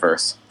game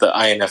universe, the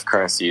INF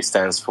currency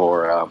stands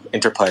for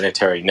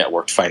Interplanetary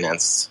Networked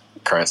Finance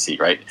Currency,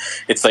 right?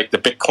 It's like the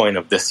Bitcoin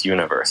of this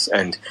universe.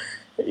 And,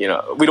 we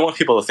don't want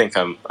people to think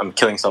I'm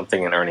killing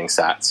something and earning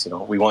sats.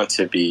 We want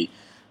to be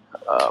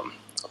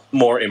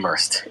more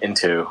immersed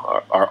into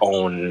our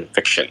own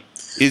fiction.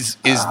 Is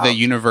the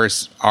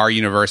universe our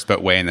universe,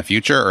 but way in the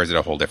future, or is it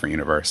a whole different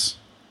universe?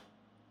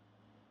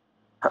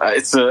 I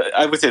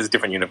would say it's a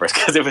different universe,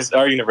 because if it was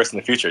our universe in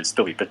the future, it'd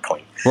still be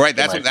Bitcoin. Right.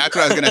 That's what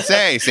I was going to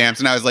say,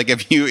 Samson. I was like,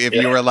 if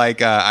you were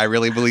like, I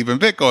really believe in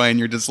Bitcoin,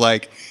 you're just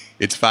like,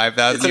 it's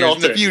 5,000 years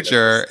in the future,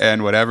 universe.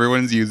 And what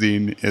everyone's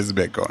using is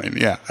Bitcoin.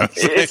 Yeah,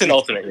 it's an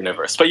alternate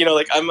universe. But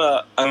I'm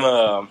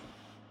a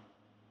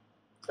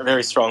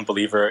very strong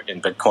believer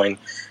in Bitcoin,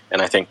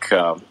 and I think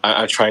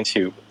I'm trying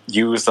to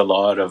use a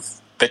lot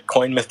of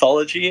Bitcoin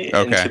mythology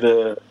in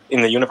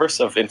the universe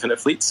of Infinite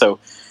Fleet. So,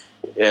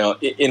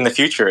 in the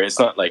future, it's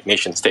not like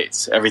nation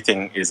states.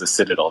 Everything is a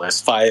citadel.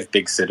 There's 5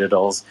 big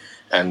citadels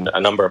and a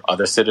number of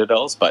other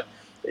citadels, but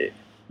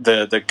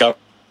the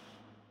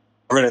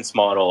governance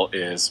model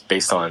is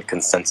based on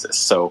consensus.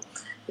 So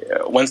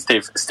once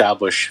they've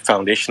established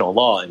foundational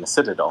law in the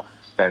citadel,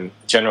 then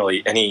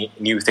generally any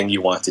new thing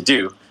you want to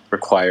do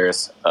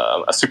requires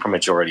a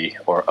supermajority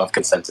or of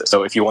consensus.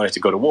 So if you wanted to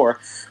go to war,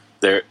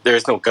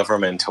 there's no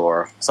government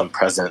or some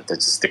president that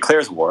just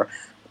declares war.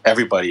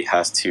 Everybody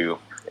has to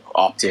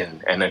opt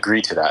in and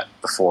agree to that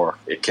before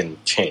it can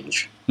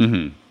change.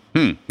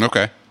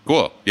 Okay,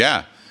 cool.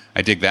 Yeah,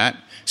 I dig that.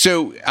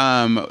 So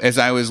as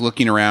I was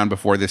looking around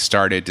before this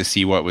started to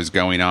see what was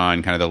going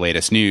on, kind of the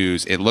latest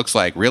news, it looks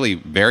like really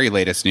very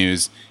latest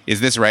news. Is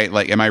this right?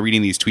 Like, am I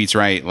reading these tweets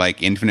right?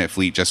 Like Infinite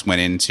Fleet just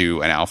went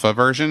into an alpha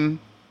version?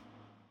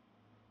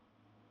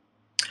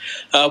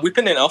 We've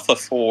been in alpha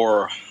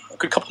for a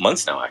good couple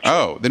months now, actually.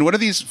 Oh, then what are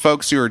these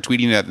folks who are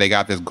tweeting that they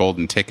got this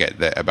golden ticket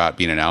about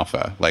being an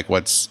alpha? Like,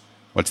 what's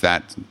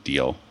that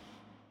deal?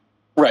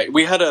 Right,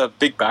 we had a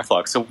big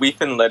backlog, so we've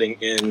been letting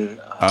in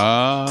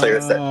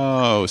players that...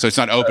 Oh, so it's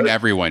not open to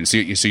everyone.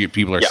 So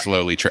people are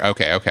slowly...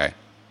 Okay.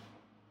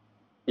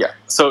 Yeah,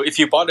 so if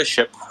you bought a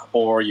ship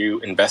or you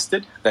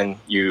invested, then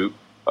you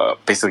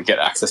basically get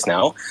access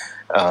now.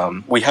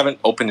 We haven't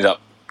opened it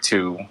up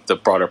to the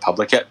broader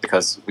public yet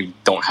because we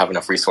don't have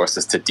enough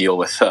resources to deal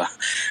with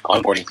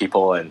onboarding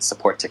people and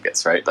support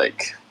tickets, right?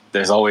 Like,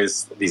 there's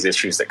always these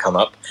issues that come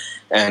up.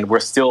 And we're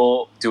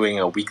still doing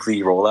a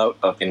weekly rollout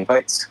of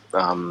invites,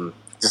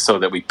 just so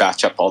that we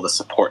batch up all the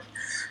support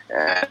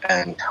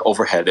and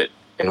overhead it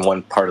in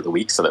one part of the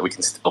week so that we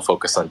can still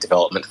focus on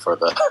development for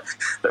the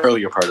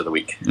earlier part of the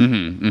week.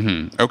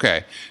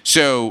 Okay.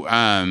 So,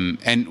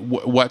 and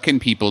what can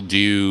people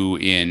do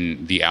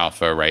in the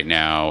alpha right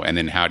now? And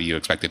then how do you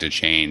expect it to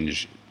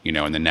change,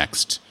 in the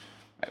next,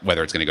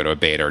 whether it's going to go to a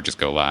beta or just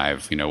go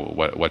live?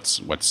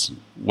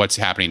 What's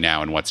happening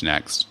now and what's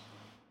next?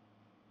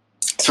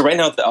 So right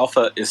now the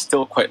alpha is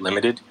still quite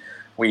limited.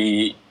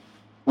 We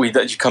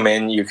let you come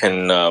in, you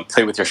can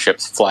play with your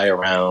ships, fly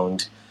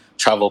around,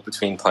 travel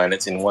between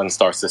planets in one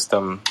star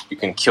system. You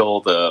can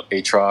kill the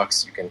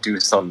Aatrox, you can do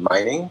some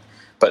mining,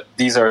 but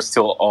these are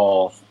still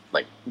all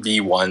like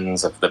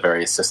V1s of the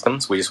various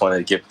systems. We just wanted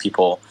to give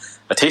people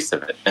a taste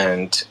of it.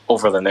 And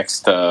over the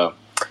next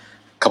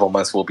couple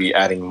months, we'll be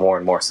adding more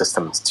and more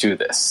systems to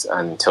this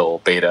until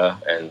beta,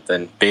 and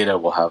then beta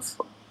will have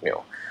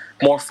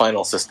more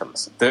final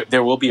systems.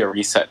 There will be a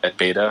reset at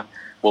beta.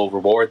 We'll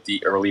reward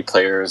the early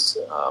players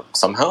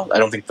somehow. I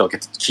don't think they'll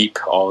get to keep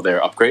all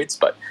their upgrades,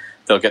 but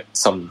they'll get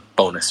some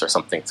bonus or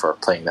something for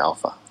playing the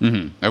alpha.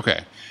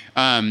 Okay.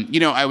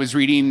 I was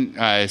reading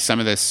some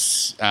of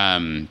this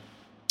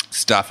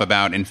stuff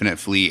about Infinite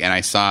Fleet, and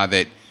I saw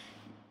that,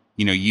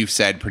 you've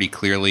said pretty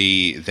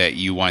clearly that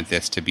you want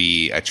this to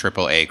be a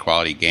AAA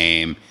quality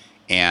game.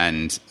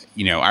 And,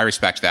 I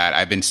respect that.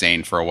 I've been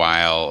saying for a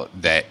while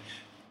that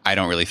I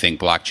don't really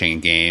think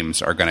blockchain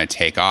games are going to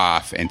take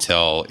off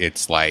until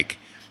it's like,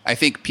 I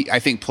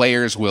think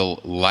players will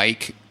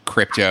like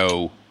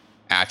crypto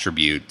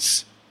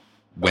attributes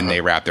when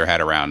they wrap their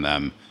head around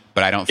them,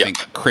 but I don't think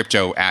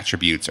crypto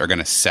attributes are going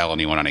to sell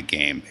anyone on a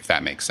game, if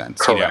that makes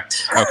sense.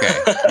 Correct.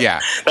 Okay.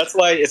 Yeah. That's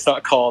why it's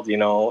not called,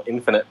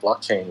 infinite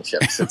blockchain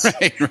ships. It's,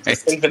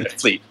 it's Infinite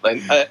Fleet.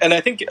 And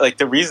I think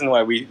the reason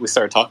why we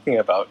started talking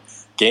about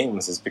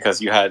games is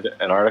because you had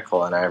an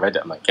article and I read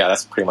it. I'm like, yeah,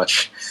 that's pretty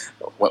much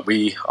what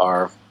we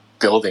are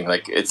building.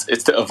 Like, it's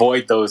to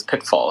avoid those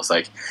pitfalls.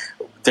 Like,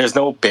 there's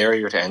no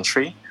barrier to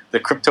entry. The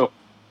crypto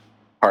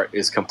part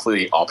is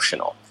completely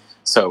optional.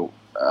 So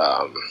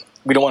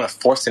we don't want to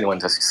force anyone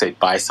to say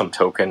buy some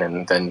token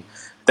and then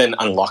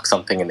unlock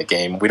something in the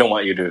game. We don't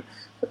want you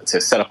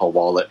to set up a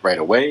wallet right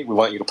away. We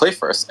want you to play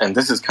first, and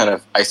this is kind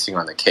of icing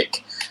on the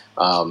cake.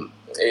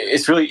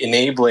 It's really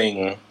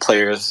enabling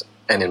players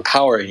and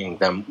empowering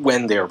them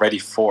when they're ready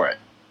for it.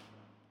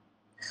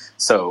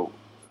 So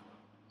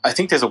I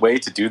think there's a way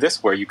to do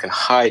this where you can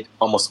hide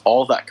almost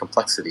all that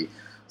complexity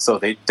so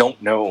they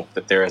don't know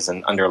that there is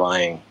an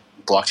underlying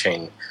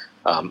blockchain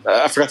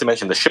I forgot to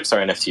mention the ships are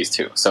NFTs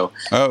too. So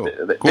cool.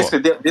 basically,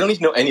 they don't need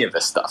to know any of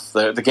this stuff.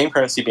 The game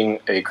currency being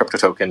a crypto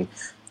token,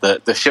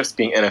 the ships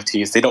being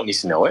NFTs, they don't need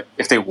to know it.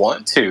 If they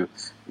want to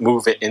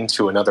move it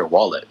into another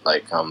wallet,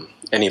 like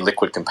any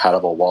Liquid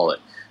compatible wallet,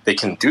 they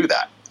can do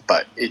that.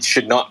 But it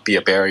should not be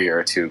a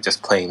barrier to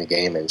just playing the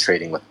game and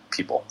trading with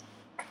people.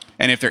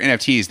 And if they're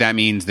NFTs, that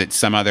means that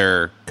some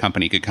other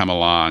company could come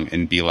along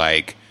and be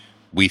like,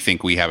 we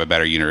think we have a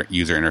better user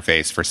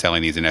interface for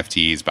selling these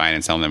NFTs, buying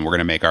and selling them. We're going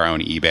to make our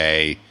own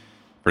eBay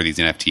for these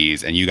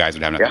NFTs, and you guys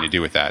would have nothing to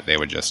do with that. They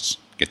would just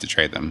get to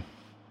trade them.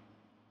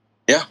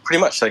 Yeah, pretty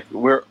much. Like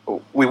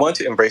we want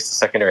to embrace the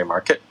secondary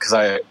market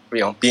because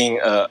being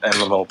an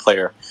MMO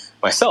player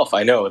myself,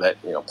 I know that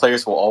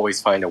players will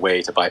always find a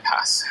way to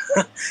bypass.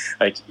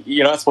 Like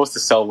you're not supposed to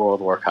sell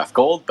World of Warcraft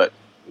Gold, but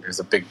there's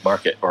a big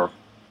market,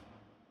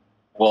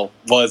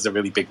 was a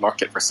really big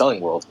market for selling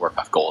World of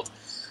Warcraft Gold.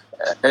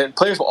 And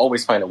players will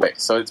always find a way.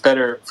 So it's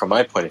better, from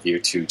my point of view,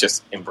 to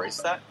just embrace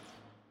that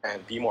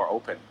and be more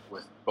open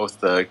with both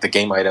the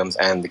game items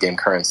and the game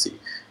currency,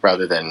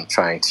 rather than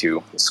trying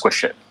to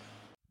squish it.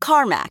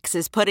 CarMax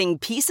is putting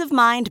peace of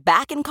mind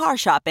back in car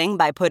shopping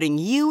by putting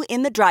you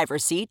in the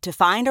driver's seat to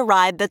find a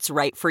ride that's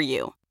right for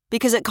you.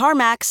 Because at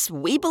CarMax,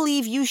 we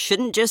believe you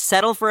shouldn't just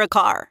settle for a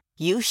car.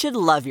 You should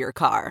love your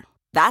car.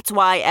 That's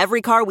why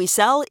every car we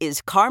sell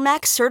is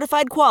CarMax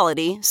certified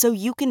quality, so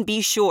you can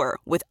be sure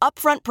with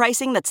upfront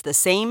pricing that's the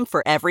same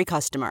for every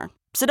customer.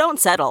 So don't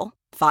settle.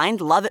 Find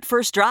love at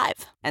first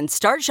drive and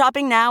start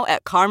shopping now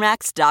at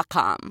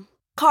CarMax.com.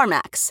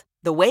 CarMax,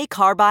 the way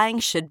car buying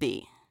should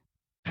be.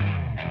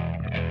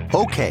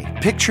 Okay,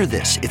 picture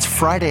this. It's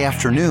Friday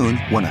afternoon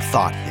when a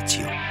thought hits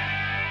you.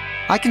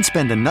 I can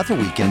spend another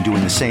weekend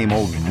doing the same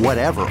old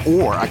whatever,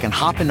 or I can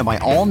hop into my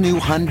all-new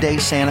Hyundai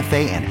Santa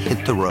Fe and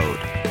hit the road.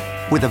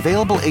 With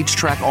available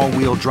H-Track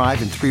all-wheel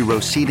drive and 3-row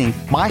seating,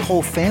 my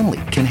whole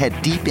family can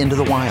head deep into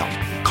the wild.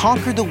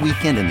 Conquer the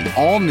weekend in the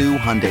all-new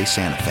Hyundai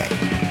Santa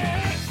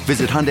Fe.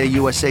 Visit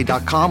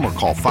HyundaiUSA.com or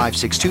call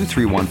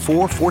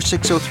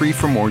 562-314-4603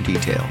 for more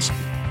details.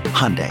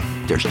 Hyundai,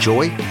 there's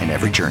joy in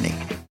every journey.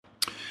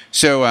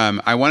 So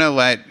I want to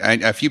let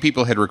a few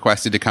people had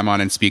requested to come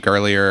on and speak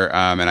earlier,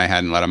 and I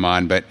hadn't let them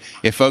on. But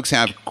if folks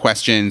have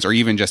questions or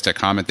even just a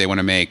comment they want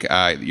to make,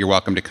 you're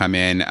welcome to come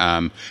in.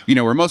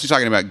 We're mostly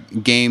talking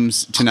about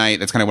games tonight.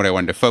 That's kind of what I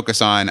wanted to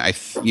focus on. I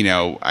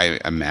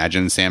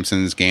imagine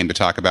Samson's game to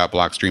talk about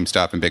Blockstream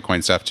stuff and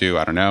Bitcoin stuff too.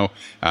 I don't know.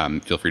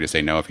 Feel free to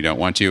say no if you don't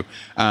want to.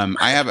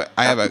 I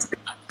have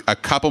a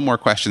couple more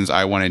questions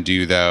I want to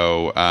do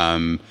though.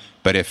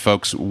 But if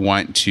folks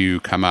want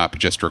to come up,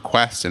 just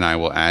request, and I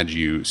will add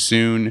you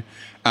soon.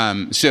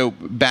 So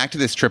back to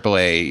this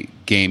AAA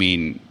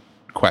gaming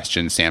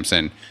question,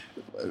 Samson.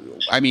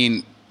 I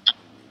mean,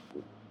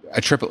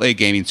 a AAA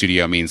gaming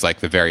studio means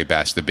like the very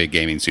best, the big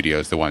gaming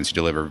studios, the ones who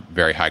deliver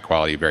very high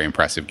quality, very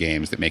impressive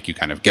games that make you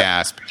kind of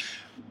gasp.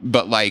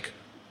 But like,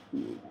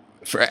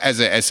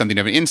 as something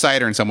of an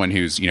insider and someone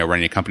who's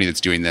running a company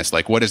that's doing this,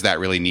 like what does that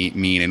really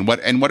mean, and what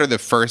are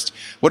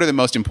the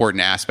most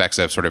important aspects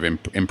of sort of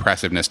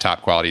impressiveness,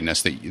 top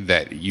qualityness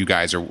that you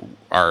guys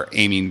are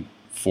aiming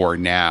for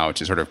now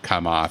to sort of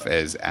come off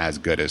as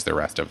good as the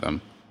rest of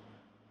them?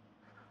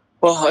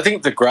 Well, I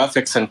think the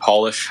graphics and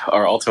polish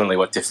are ultimately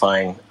what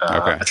define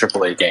a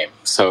AAA game.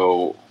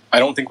 So I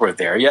don't think we're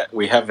there yet.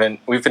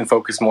 We've been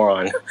focused more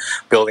on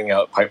building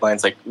out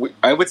pipelines. Like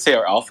I would say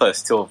our alpha is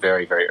still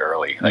very, very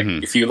early. Like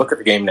if you look at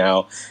the game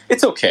now,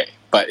 it's okay,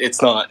 but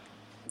it's not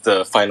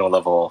the final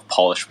level of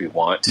polish we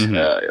want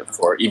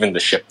for even the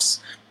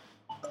ships.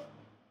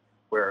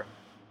 We're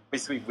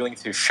basically willing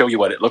to show you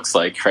what it looks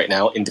like right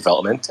now in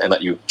development and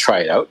let you try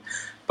it out.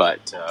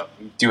 But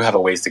we do have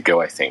a ways to go,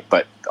 I think.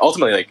 But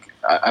ultimately, like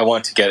I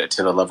want to get it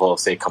to the level of,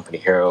 say, Company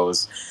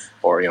Heroes,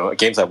 or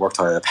games I've worked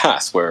on in the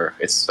past where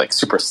it's like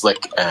super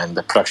slick and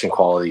the production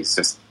quality is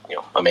just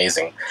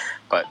amazing.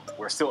 But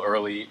we're still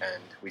early,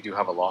 and we do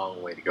have a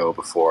long way to go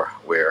before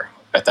we're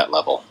at that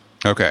level.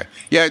 Okay,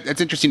 yeah,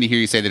 it's interesting to hear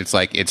you say that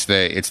it's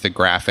the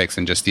graphics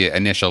and just the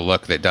initial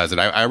look that does it.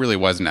 I really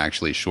wasn't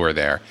actually sure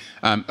there.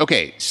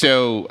 Okay,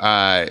 so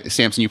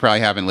Samson, you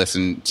probably haven't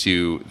listened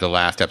to the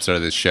last episode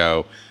of this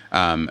show.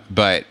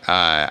 But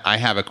I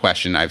have a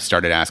question I've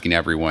started asking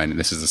everyone, and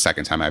this is the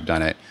second time I've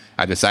done it.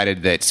 I've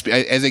decided that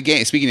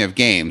speaking of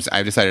games,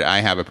 I've decided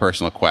I have a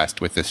personal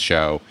quest with this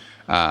show.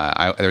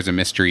 There's a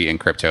mystery in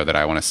crypto that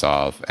I want to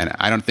solve, and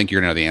I don't think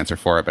you're going to know the answer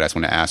for it, but I just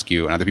want to ask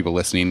you and other people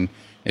listening,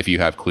 if you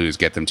have clues,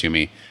 get them to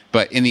me.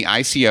 But in the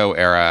ICO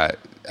era,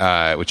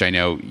 which I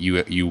know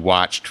you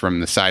watched from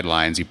the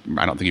sidelines,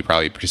 I don't think you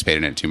probably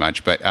participated in it too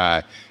much, but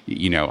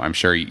I'm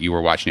sure you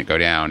were watching it go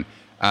down.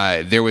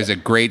 There was a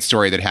great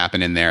story that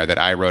happened in there that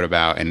I wrote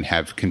about and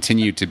have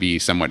continued to be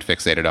somewhat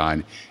fixated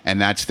on. And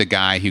that's the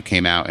guy who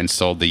came out and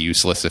sold the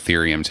useless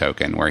Ethereum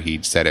token, where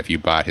he said if you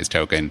bought his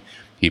token,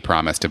 he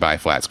promised to buy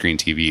flat screen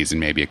TVs and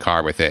maybe a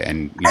car with it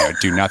and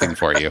do nothing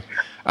for you.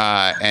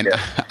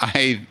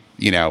 I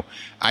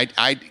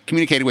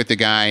communicated with the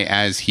guy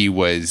as he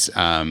was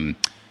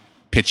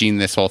pitching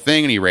this whole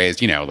thing, and he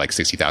raised, like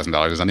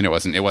 $60,000 or something.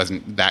 It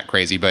wasn't that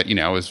crazy, but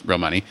it was real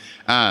money.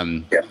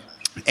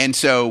 And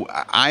so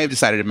I have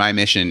decided my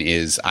mission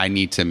is I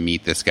need to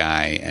meet this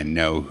guy and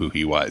know who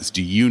he was.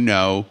 Do you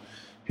know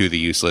who the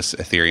useless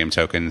Ethereum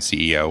token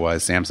CEO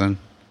was, Samson?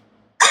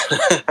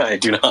 I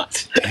do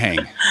not.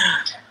 Dang.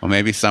 Well,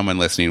 maybe someone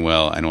listening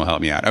will and will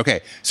help me out.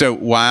 Okay, so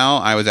while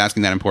I was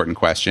asking that important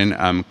question,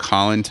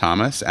 Colin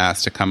Thomas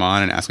asked to come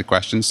on and ask a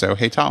question. So,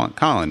 hey,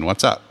 Colin,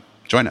 what's up?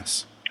 Join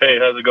us. Hey,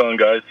 how's it going,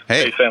 guys?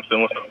 Hey,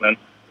 Samson, what's up, man?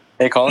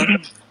 Hey,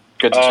 Colin.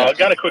 Good to chat. I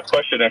got a quick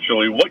question,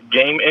 actually. What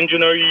game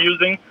engine are you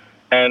using?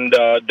 And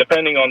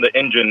depending on the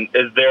engine,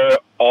 is there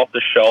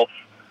off-the-shelf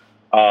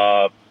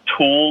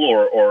tool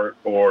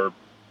or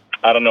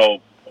I don't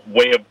know,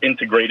 way of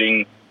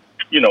integrating,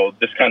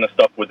 this kind of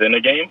stuff within a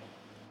game?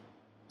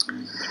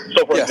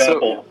 So, for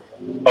example...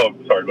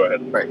 sorry, go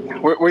ahead. Right.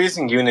 We're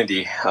using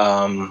Unity.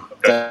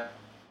 That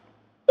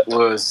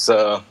was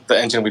the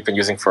engine we've been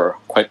using for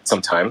quite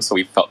some time, so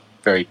we felt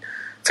very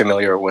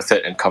familiar with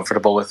it and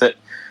comfortable with it.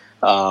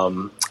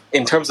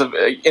 In terms of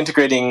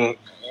integrating,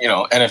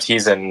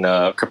 NFTs and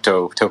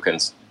crypto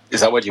tokens,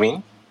 is that what you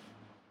mean?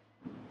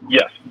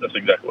 Yes, that's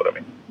exactly what I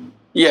mean.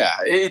 Yeah,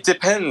 it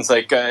depends.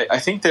 Like, I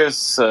think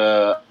there's,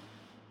 there's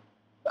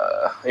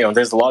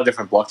a lot of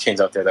different blockchains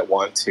out there that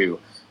want to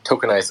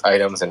tokenize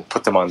items and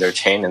put them on their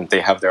chain, and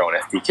they have their own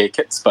SDK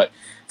kits. But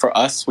for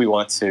us, we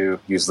want to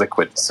use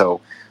Liquid.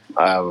 So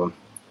I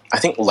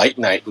think Light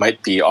Night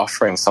might be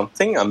offering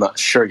something. I'm not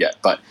sure yet,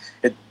 but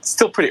it's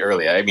still pretty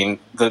early. I mean,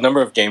 the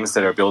number of games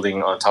that are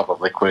building on top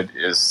of Liquid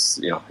is,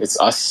 it's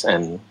us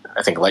and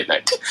I think Light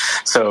Night.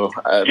 So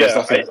there's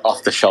nothing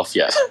off the shelf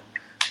yet.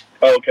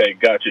 Okay,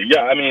 gotcha.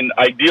 Yeah, I mean,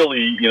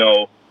 ideally,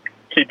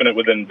 keeping it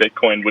within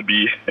Bitcoin would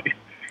be,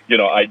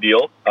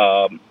 ideal.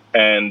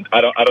 And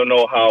I don't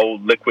know how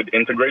Liquid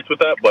integrates with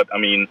that, but I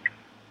mean,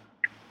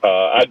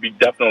 I'd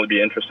definitely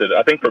be interested.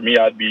 I think for me,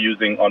 I'd be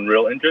using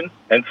Unreal Engine,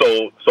 and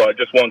so I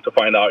just wanted to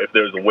find out if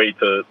there's a way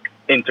to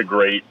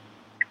integrate,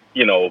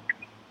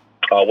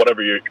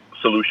 whatever your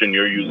solution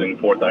you're using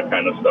for that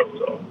kind of stuff.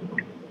 So,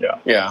 yeah.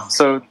 Yeah.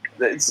 So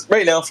it's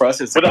right now for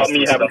us, it's without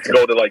me having to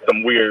go to like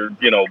some weird,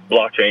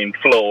 blockchain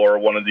flow or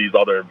one of these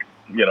other,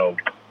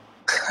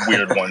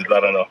 weird ones. I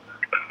don't know.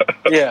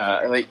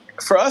 Yeah, like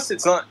for us,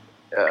 it's not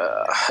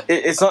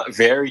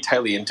very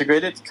tightly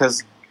integrated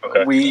because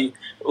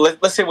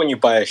let's say when you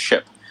buy a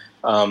ship,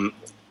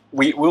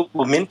 we'll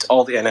mint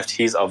all the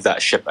NFTs of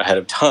that ship ahead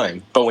of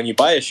time. But when you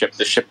buy a ship,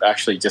 the ship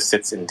actually just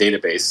sits in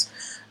database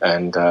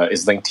and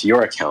is linked to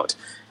your account.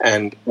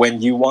 And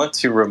when you want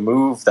to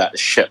remove that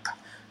ship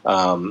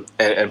and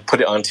put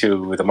it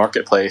onto the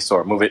marketplace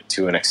or move it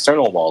to an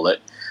external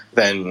wallet,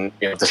 then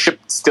the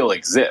ship still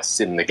exists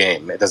in the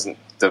game. It doesn't.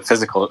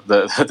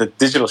 The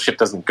digital ship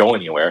doesn't go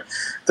anywhere.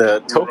 The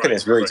token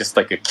is really just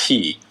like a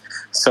key.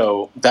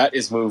 So that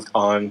is moved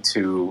on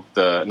to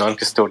the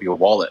non-custodial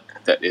wallet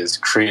that is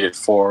created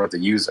for the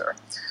user.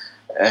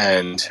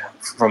 And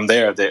from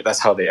there, that's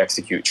how they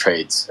execute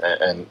trades,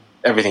 and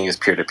everything is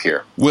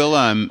peer-to-peer. Will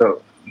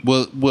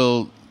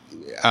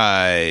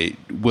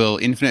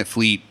Infinite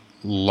Fleet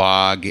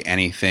log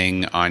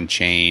anything on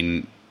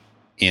chain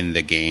in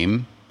the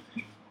game?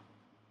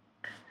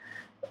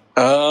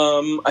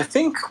 I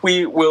think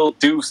we will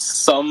do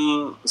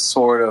some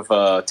sort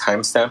of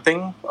time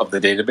stamping of the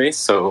database,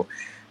 so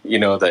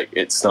that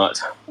it's not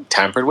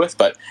tampered with,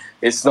 but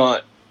it's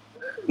not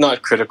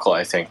critical.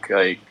 I think.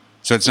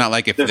 So it's not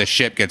like if the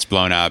ship gets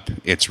blown up,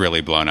 it's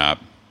really blown up.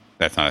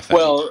 That's not a thing.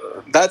 Well,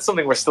 that's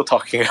something we're still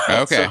talking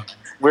about. Okay. So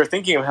we're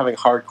thinking of having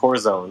hardcore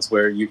zones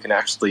where you can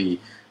actually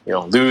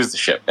lose the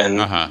ship, and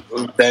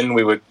then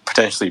we would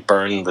potentially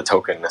burn the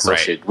token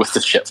associated with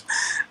the ship.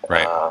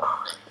 Right.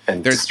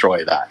 And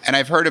destroy that. And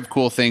I've heard of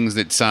cool things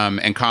that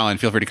and Colin,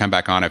 feel free to come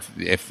back on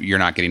if you're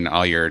not getting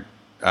all your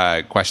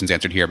questions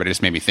answered here, but it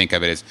just made me think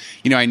of it as,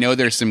 I know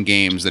there's some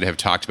games that have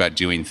talked about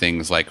doing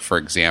things like, for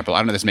example, I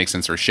don't know if this makes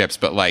sense for ships,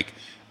 but like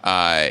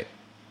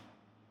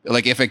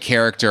if a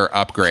character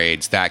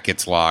upgrades, that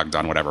gets logged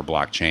on whatever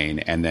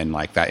blockchain, and then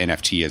like that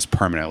NFT is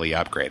permanently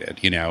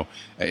upgraded,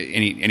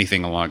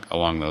 anything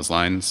along those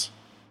lines?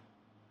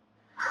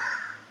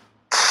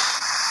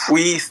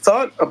 We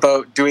thought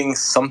about doing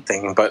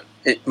something, but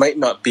it might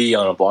not be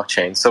on a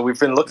blockchain. So we've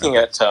been looking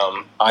at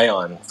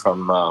Ion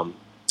from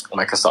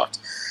Microsoft.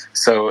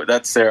 So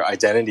that's their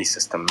identity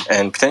system,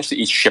 and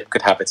potentially each ship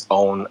could have its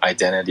own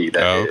identity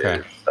that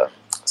is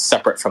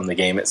separate from the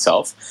game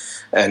itself.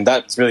 And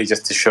that's really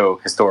just to show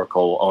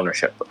historical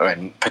ownership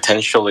and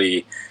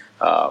potentially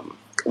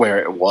where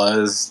it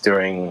was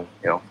during,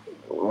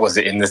 was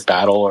it in this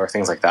battle or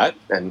things like that?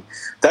 And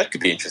that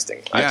could be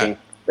interesting. Yeah. I think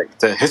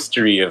the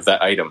history of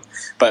that item,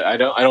 but I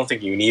don't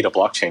think you need a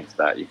blockchain for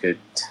that. You could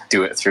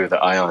do it through the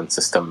Ion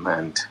system,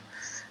 and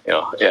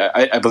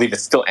I believe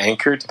it's still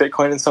anchored to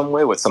Bitcoin in some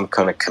way with some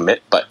kind of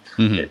commit, but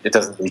it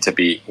doesn't need to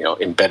be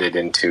embedded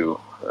into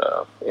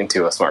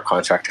a smart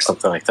contract or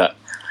something like that.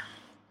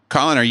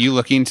 Colin, are you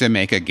looking to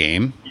make a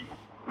game?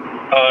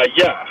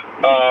 Yeah.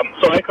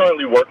 So I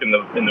currently work in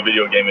the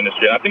video game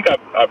industry, and I think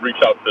I've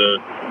reached out to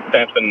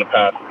Samson in the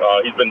past.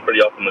 He's been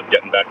pretty awesome with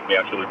getting back to me,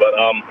 actually. But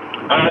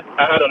I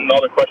had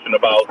another question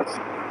about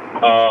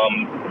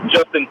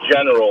just in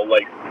general,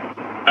 like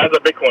as a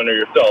Bitcoiner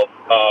yourself,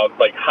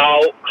 like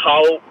how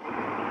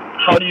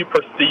do you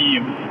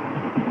perceive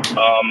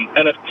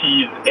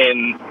NFTs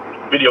in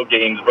video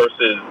games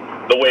versus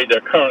the way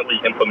they're currently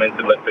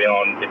implemented, let's say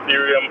on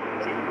Ethereum?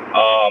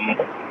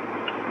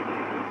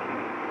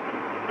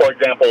 For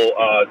example,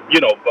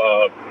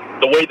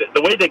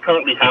 the way they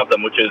currently have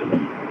them, which is,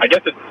 I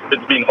guess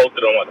it's being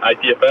hosted on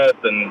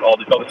ITFS and all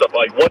this other stuff.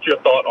 Like, what's your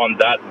thought on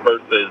that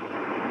versus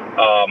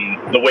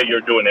the way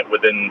you're doing it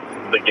within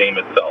the game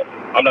itself?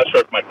 I'm not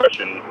sure if my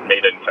question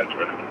made any sense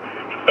for him.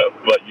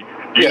 But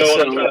do you know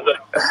what I'm trying to say?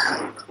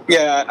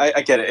 Yeah,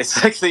 I get it.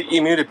 It's like the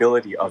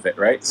immutability of it,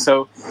 right?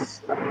 So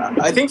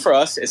I think for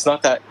us, it's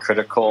not that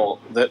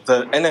critical. The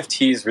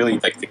NFT is really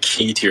like the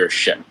key to your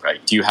ship,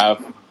 right? Do you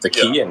have the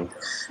key, and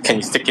can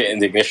you stick it in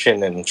the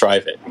ignition and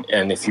drive it?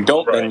 And if you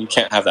don't, then you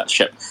can't have that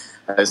ship.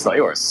 It's not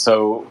yours.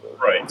 So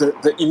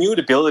the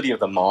immutability of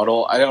the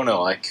model, I don't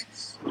know, like,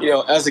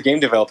 as a game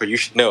developer, you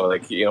should know,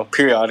 like,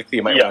 periodically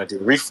you might want to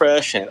do a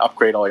refresh and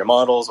upgrade all your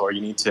models, or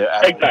you need to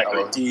add an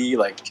LOD.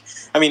 Like,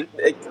 I mean,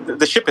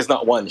 the ship is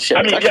not one ship.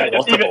 I mean, it's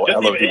multiple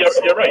LODs.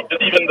 You're right.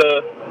 Just even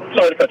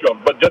sorry to cut you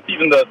off, but just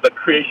even the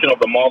creation of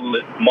the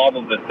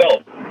models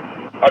itself.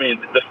 I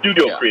mean, the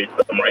studio creates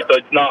them, right? So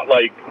it's not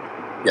like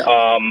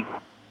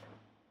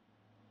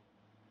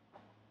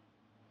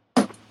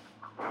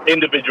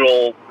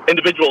individuals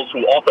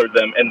who authored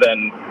them and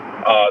then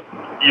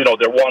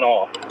they're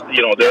one-off.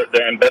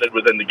 They're embedded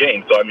within the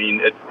game. So I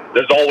mean,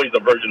 there's always a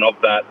version of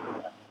that.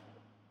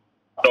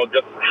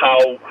 Just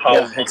how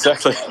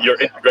exactly you're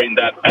integrating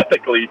that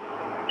ethically,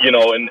 and a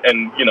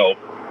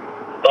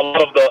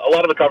lot of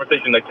the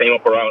conversation that came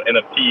up around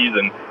NFTs,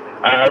 and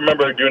I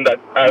remember during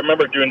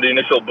the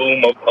initial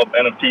boom of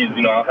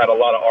NFTs, I had a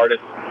lot of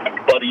artist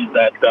buddies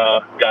that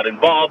got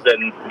involved,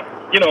 and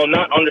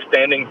not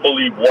understanding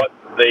fully what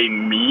they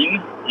mean,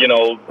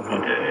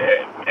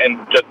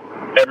 and just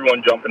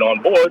everyone jumping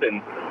on board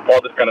and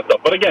all this kind of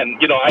stuff. But again,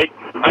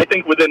 I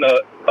think within a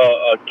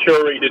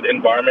curated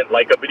environment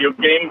like a video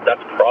game,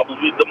 that's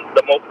probably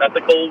the most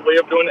ethical way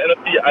of doing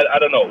NFT. I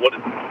don't know.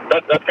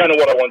 That's kind of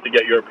what I want to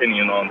get your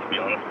opinion on, to be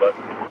honest. But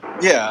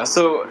yeah,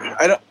 so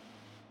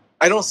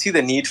I don't see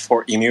the need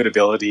for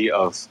immutability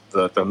of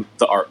the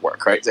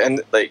artwork, right?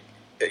 And like,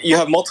 you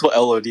have multiple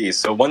LODs,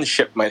 so one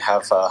ship might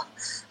have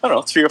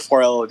 3 or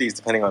 4 LODs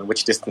depending on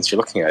which distance you're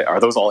looking at. Are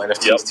those all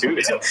NFTs too?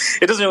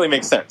 It doesn't really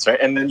make sense, right?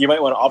 And then you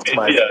might want to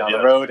optimize it down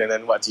the road, and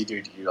then what do?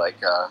 Do you like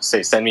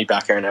say, send me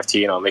back your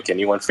NFT and I'll make a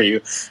new one for you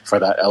for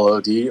that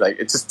LOD? Like,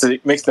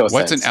 it makes no sense.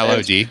 What's an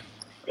LOD?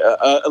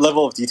 A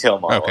level of detail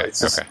model. Okay. It's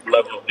just,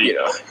 level of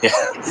detail.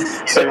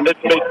 So it's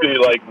basically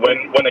like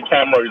when a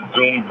camera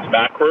zooms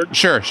backwards,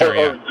 sure,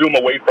 or zoom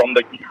away from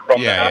the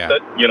asset.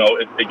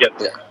 It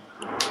gets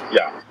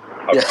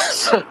Okay. Yeah,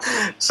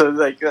 so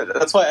like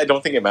that's why I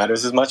don't think it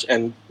matters as much.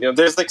 And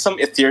there's like some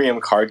Ethereum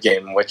card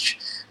game which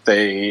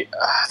they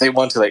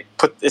want to like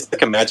put, it's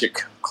like a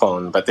Magic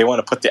clone, but they want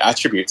to put the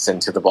attributes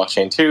into the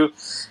blockchain too,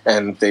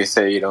 and they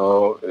say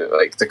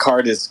like the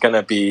card is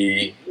gonna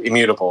be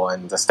immutable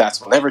and the stats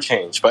will never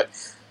change. But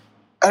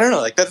I don't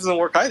know, like that doesn't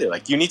work either.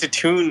 Like you need to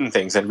tune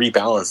things and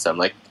rebalance them.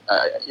 Like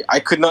I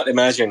could not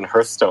imagine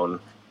Hearthstone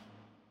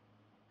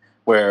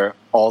where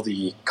all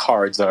the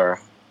cards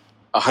are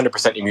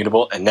 100%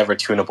 immutable and never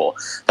tunable.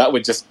 That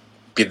would just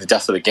be the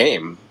death of the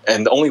game.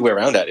 And the only way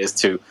around that is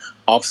to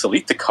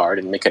obsolete the card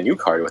and make a new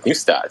card with new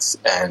stats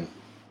and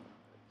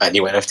a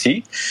new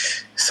NFT.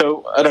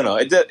 So I don't know.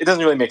 It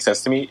doesn't really make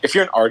sense to me. If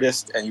you're an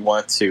artist and you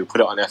want to put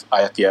it on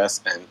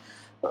IFPS and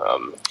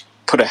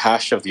put a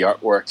hash of the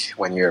artwork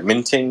when you're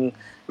minting,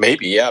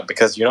 maybe,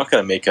 because you're not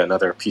going to make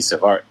another piece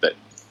of art that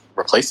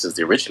replaces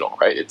the original,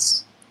 right?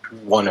 It's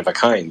one of a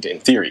kind in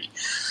theory.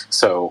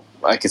 So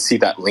I could see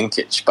that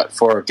linkage, but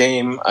for a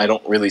game, I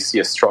don't really see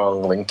a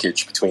strong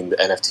linkage between the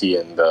NFT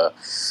and the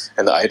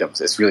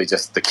items. It's really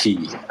just the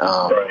key.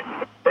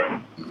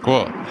 Right.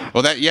 Cool.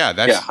 Well, that's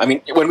I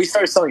mean, when we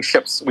started selling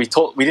ships, we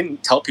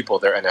didn't tell people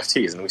they're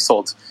NFTs, and we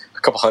sold a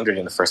couple hundred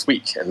in the first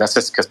week, and that's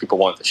just because people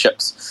want the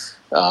ships.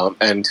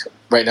 And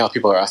right now,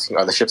 people are asking,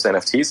 are the ships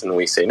NFTs? And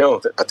we say no,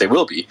 but they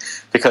will be,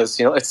 because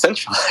it's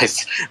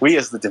centralized. We,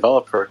 as the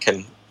developer,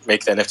 can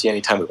make the NFT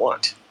anytime we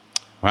want.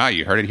 Wow,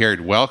 you heard it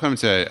here. Welcome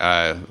to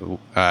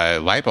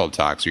Lightbulb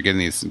Talks. You're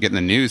getting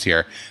the news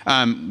here.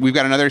 We've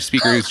got another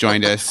speaker who's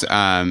joined us,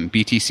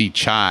 BTC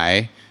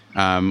Chai.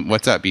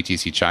 What's up,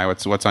 BTC Chai?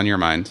 What's on your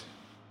mind?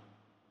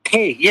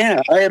 Hey,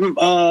 yeah, I am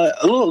a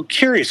little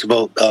curious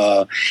about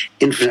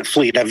Infinite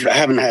Fleet. I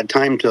haven't had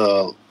time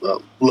to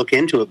look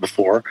into it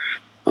before.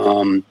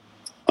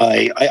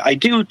 I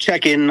do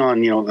check in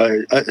on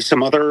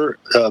some other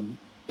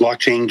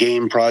blockchain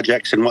game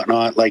projects and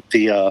whatnot, like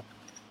the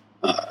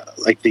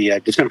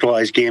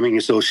Decentralized Gaming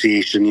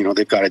Association.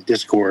 They've got a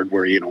Discord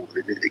where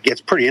it gets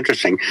pretty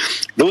interesting.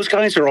 Those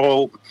guys are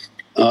all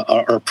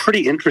are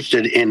pretty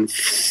interested in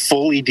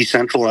fully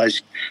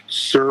decentralized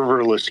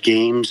serverless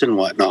games and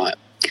whatnot.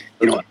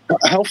 You know,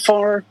 how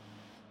far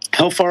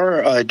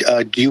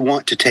do you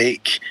want to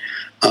take,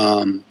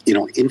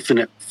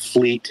 Infinite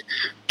Fleet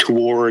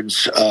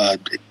towards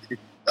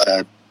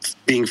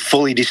being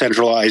fully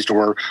decentralized,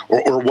 or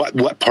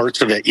what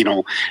parts of it,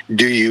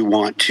 do you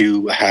want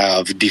to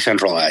have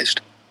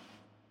decentralized?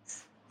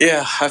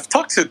 Yeah, I've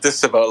talked with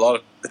a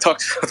lot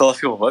of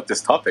people about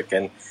this topic,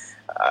 and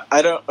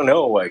I don't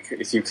know, like,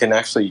 if you can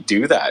actually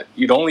do that.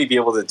 You'd only be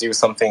able to do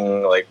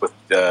something like with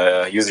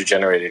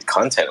user-generated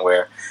content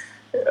where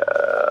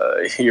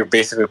you're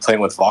basically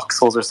playing with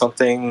voxels or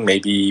something,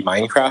 maybe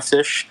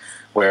Minecraft-ish,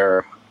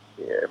 where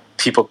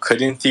people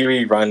could, in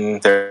theory, run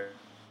their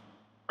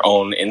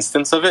own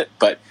instance of it.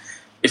 But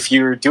if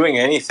you're doing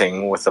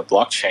anything with a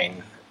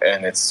blockchain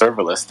and it's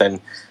serverless, then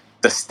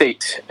the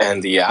state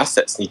and the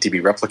assets need to be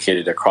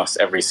replicated across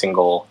every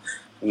single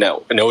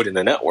node in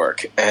the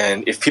network.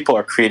 And if people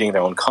are creating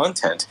their own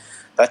content,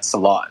 that's a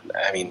lot.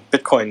 I mean,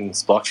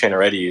 Bitcoin's blockchain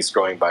already is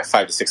growing by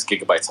 5 to 6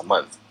 gigabytes a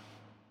month.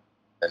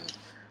 And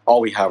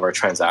all we have are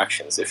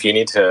transactions. If you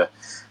need to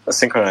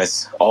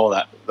synchronize all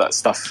that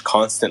stuff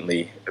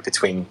constantly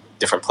between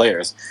different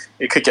players,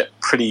 it could get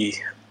pretty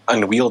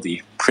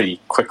unwieldy pretty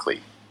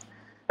quickly.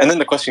 And then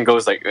the question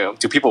goes, like,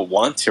 do people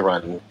want to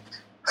run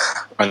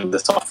the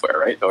software,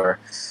 right? Or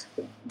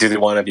do they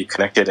want to be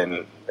connected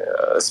and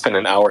spend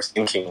an hour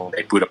thinking when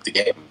they boot up the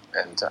game?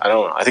 And I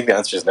don't know. I think the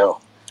answer is no.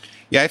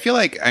 Yeah, I feel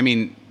like,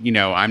 I'm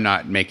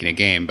not making a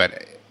game,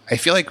 but I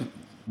feel like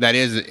that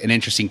is an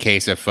interesting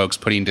case of folks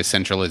putting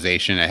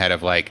decentralization ahead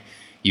of, like,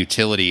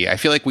 utility. I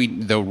feel like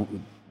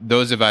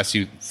those of us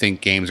who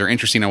think games are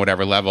interesting on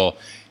whatever level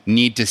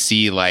need to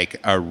see, like,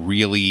 a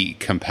really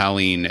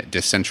compelling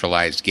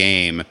decentralized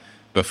game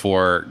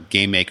before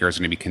game makers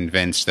are going to be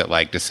convinced that,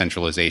 like,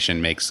 decentralization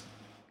makes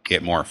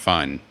it more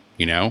fun,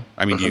 you know?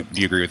 I mean, do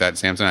you agree with that,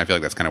 Samson? I feel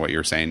like that's kind of what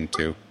you're saying,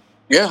 too.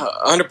 Yeah,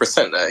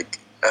 100%. Like,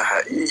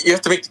 you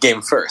have to make the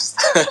game first.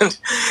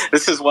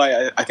 This is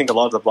why I think a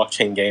lot of the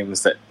blockchain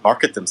games that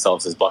market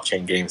themselves as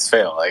blockchain games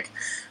fail. Like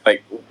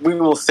we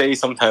will say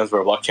sometimes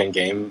we're a blockchain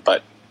game,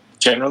 but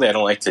generally I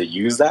don't like to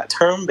use that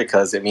term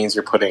because it means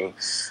you're putting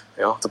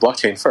the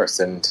blockchain first,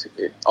 and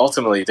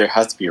ultimately there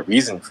has to be a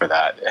reason for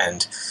that.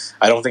 And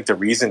I don't think the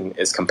reason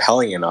is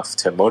compelling enough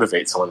to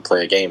motivate someone to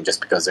play a game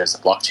just because there's a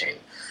blockchain.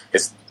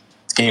 It's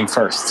game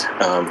first,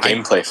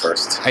 gameplay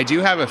first. I do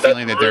have a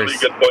feeling that there's really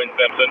good point,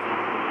 Samson.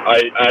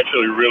 I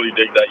actually really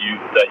dig that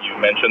you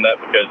mentioned that,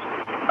 because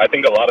I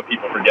think a lot of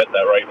people forget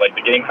that, right? Like,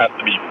 the game has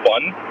to be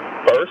fun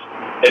first.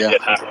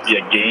 It has to be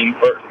a game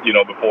first,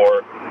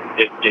 before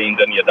it gains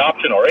any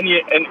adoption or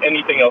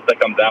anything else that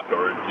comes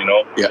afterwards.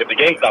 If the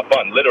game's not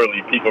fun,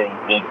 literally people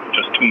will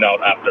just tune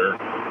out after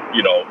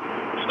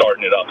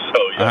starting it up.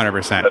 So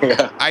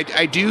 100%.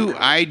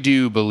 I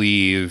do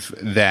believe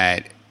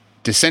that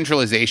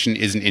decentralization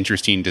is an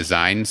interesting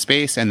design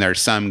space, and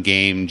there's some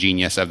game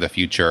genius of the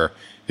future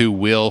who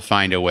will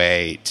find a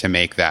way to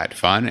make that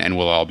fun, and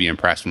we'll all be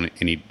impressed when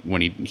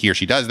he or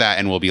she does that,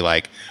 and we'll be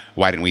like,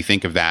 why didn't we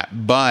think of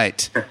that?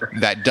 But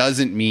that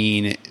doesn't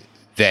mean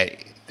that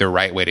the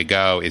right way to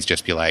go is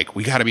just be like,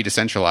 we got to be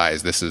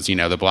decentralized. This is, the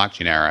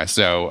blockchain era.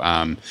 So,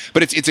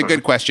 but it's a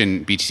good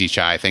question, BTC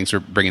Chai. Thanks for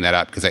bringing that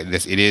up, because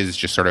it is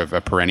just sort of a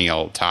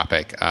perennial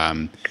topic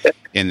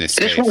in this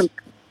space.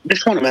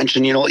 Just want to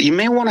mention, you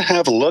may want to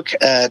have a look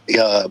at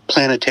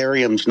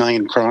Planetarium's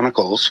Nine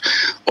Chronicles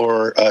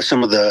or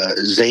some of the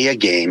Zaya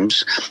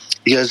games,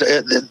 because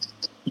they're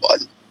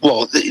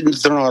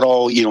not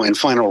all in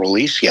final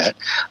release yet,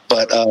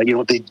 but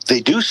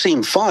they do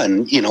seem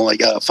fun,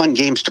 like fun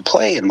games to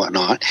play and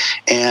whatnot,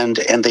 and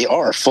they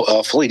are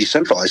fully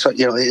decentralized. So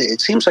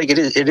it seems like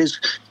it is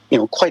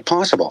quite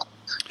possible.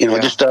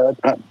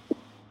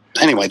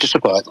 Anyway, just a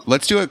thought.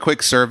 Let's do a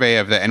quick survey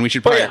of and we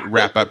should probably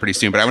wrap up pretty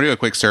soon, but I want to do a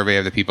quick survey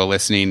of the people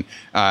listening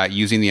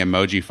using the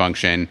emoji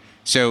function.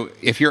 So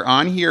if you're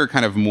on here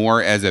kind of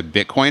more as a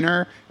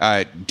Bitcoiner,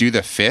 do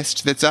the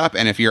fist that's up.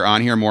 And if you're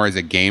on here more as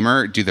a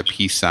gamer, do the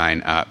peace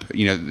sign up.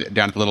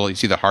 Down at the little, you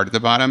see the heart at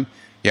the bottom?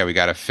 Yeah, we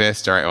got a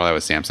fist. All right. Well, that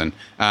was Samson.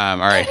 All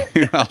right.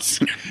 Who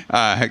else?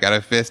 I got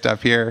a fist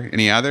up here.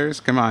 Any others?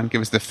 Come on. Give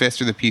us the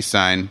fist or the peace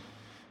sign.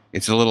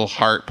 It's a little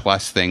heart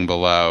plus thing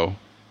below.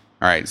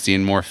 All right,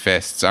 seeing more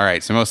fists. All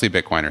right, so mostly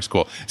Bitcoiners.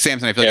 Cool.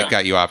 Samson, I feel like I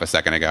got you off a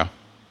second ago.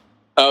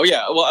 Oh,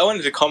 yeah. Well, I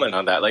wanted to comment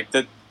on that. Like,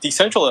 the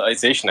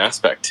decentralization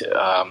aspect,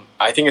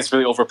 I think it's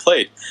really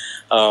overplayed.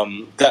 What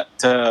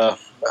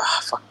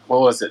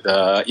was it?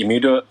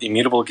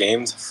 Immutable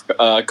Games?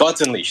 Gods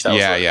Unleashed.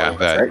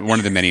 That one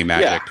of the many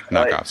Magic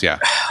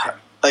knockoffs,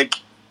 Like,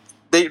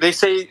 they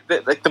say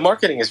that, like, the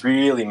marketing is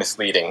really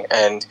misleading,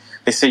 and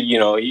they say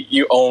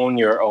you own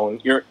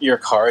your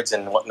cards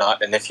and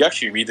whatnot, and if you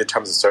actually read the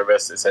terms of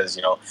service, it says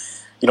you don't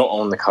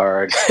own the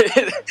card.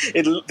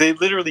 They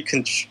literally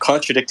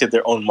contradicted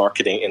their own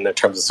marketing in their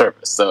terms of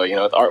service. So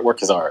the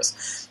artwork is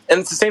ours, and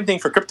it's the same thing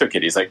for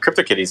CryptoKitties. Like,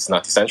 CryptoKitties is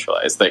not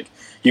decentralized. Like,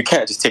 you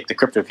can't just take the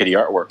CryptoKitty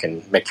artwork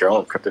and make your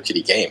own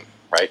CryptoKitty game,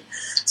 right?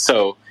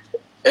 So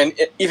And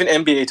even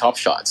NBA Top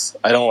Shots,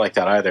 I don't like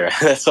that either.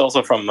 That's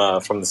also from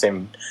the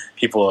same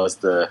people as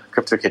the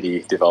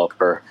CryptoKitty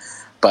developer.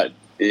 But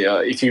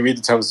if you read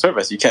the terms of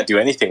service, you can't do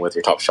anything with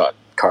your Top Shot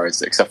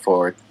cards except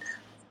for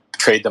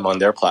trade them on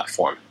their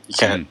platform. You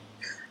can't.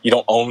 You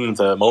don't own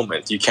the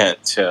moment. You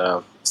can't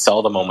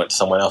sell the moment to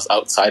someone else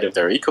outside of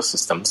their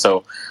ecosystem.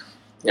 So,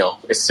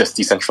 it's just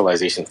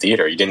decentralization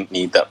theater. You didn't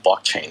need that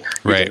blockchain.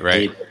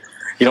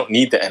 You don't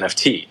need the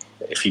NFT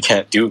if you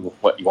can't do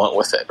what you want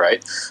with it,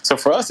 right? So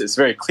for us, it's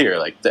very clear.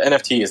 Like, the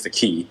NFT is the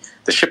key.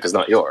 The ship is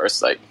not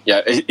yours. Like,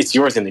 yeah, it's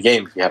yours in the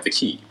game if you have the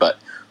key, but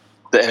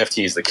the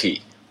NFT is the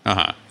key.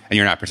 And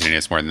you're not pretending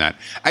it's more than that.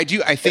 I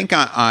think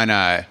on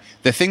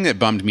the thing that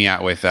bummed me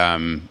out with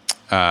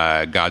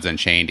Gods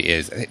Unchained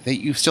is that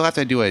you still have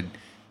to do an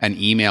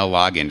email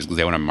login just because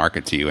they want to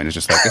market to you, and it's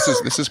just like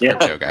this is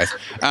crypto, guys.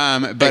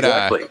 But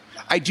exactly.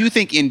 I do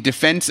think, in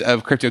defense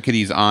of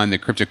CryptoKitties on the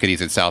CryptoKitties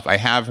itself, I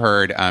have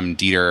heard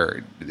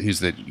Dieter,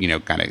 who's the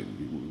kind of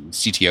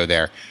CTO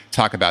there,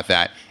 talk about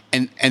that,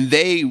 and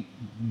they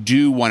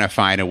do want to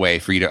find a way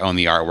for you to own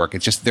the artwork.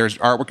 It's just there's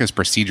artwork is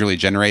procedurally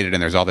generated,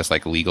 and there's all this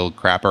like legal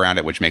crap around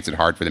it, which makes it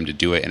hard for them to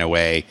do it in a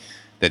way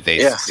that they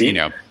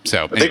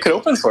So but they could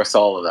open source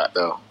all of that,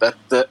 though.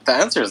 The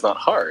answer is not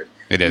hard.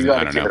 It is. You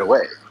got to give it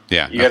away.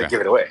 Yeah, you got to give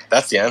it away.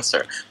 That's the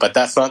answer. But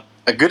that's not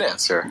a good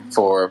answer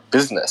for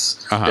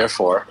business.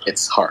 Therefore,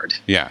 it's hard.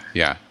 Yeah.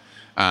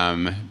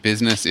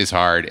 Business is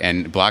hard,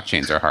 and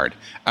blockchains are hard.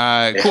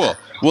 Cool.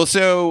 Well,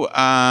 so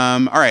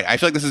all right. I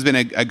feel like this has been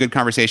a good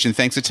conversation.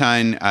 Thanks a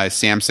ton,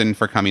 Samson,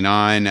 for coming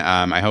on.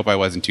 I hope I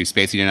wasn't too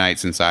spacey tonight,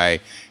 since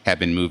I have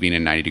been moving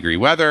in 90-degree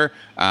weather,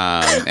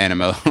 and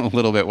I'm a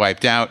little bit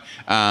wiped out.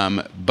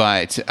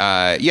 But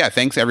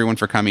thanks everyone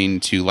for coming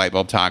to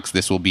Lightbulb Talks.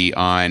 This will be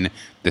on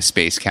the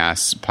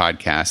Spacecast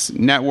podcast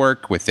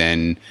network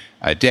within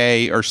a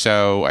day or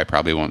so. I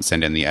probably won't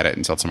send in the edit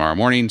until tomorrow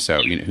morning,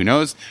 so who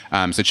knows.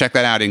 So check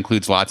that out. It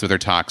includes lots of other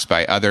talks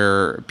by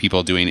other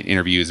people doing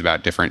interviews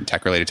about different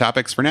tech-related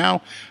topics for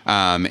now.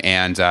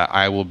 And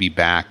I will be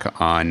back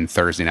on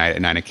Thursday night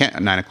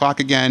at 9 o'clock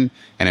again,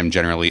 and I'm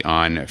generally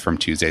on from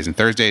Tuesdays and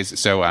Thursdays.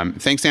 So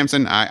thanks,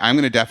 Samson. I'm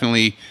going to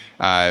definitely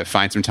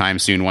find some time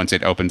soon, once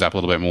it opens up a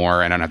little bit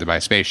more and I don't have to buy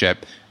a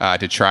spaceship,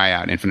 to try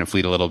out Infinite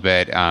Fleet a little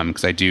bit,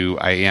 because I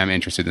am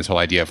interested in this whole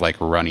idea of like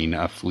running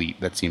a fleet.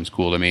 That seems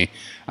cool to me.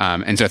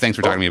 And so thanks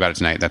for talking to me about it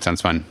tonight. That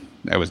sounds fun.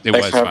 Thanks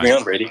for having me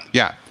on, Brady.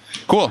 Yeah.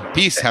 Cool.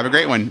 Peace. Have a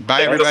great one.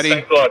 Bye, everybody.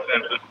 Thanks a lot,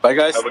 Samson. Bye,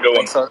 guys. Have a good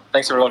one.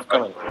 Thanks everyone for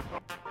coming.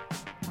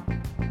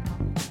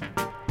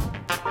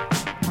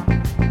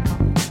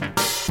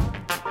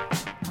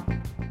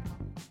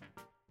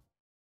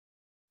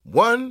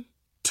 One,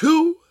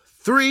 two,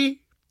 3,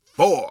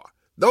 4.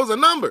 Those are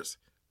numbers.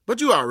 But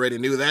you already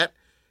knew that.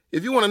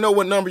 If you want to know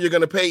what number you're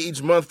going to pay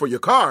each month for your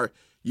car,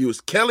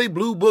 use Kelley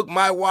Blue Book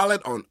My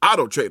Wallet on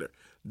AutoTrader.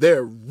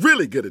 They're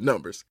really good at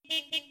numbers.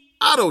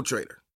 AutoTrader.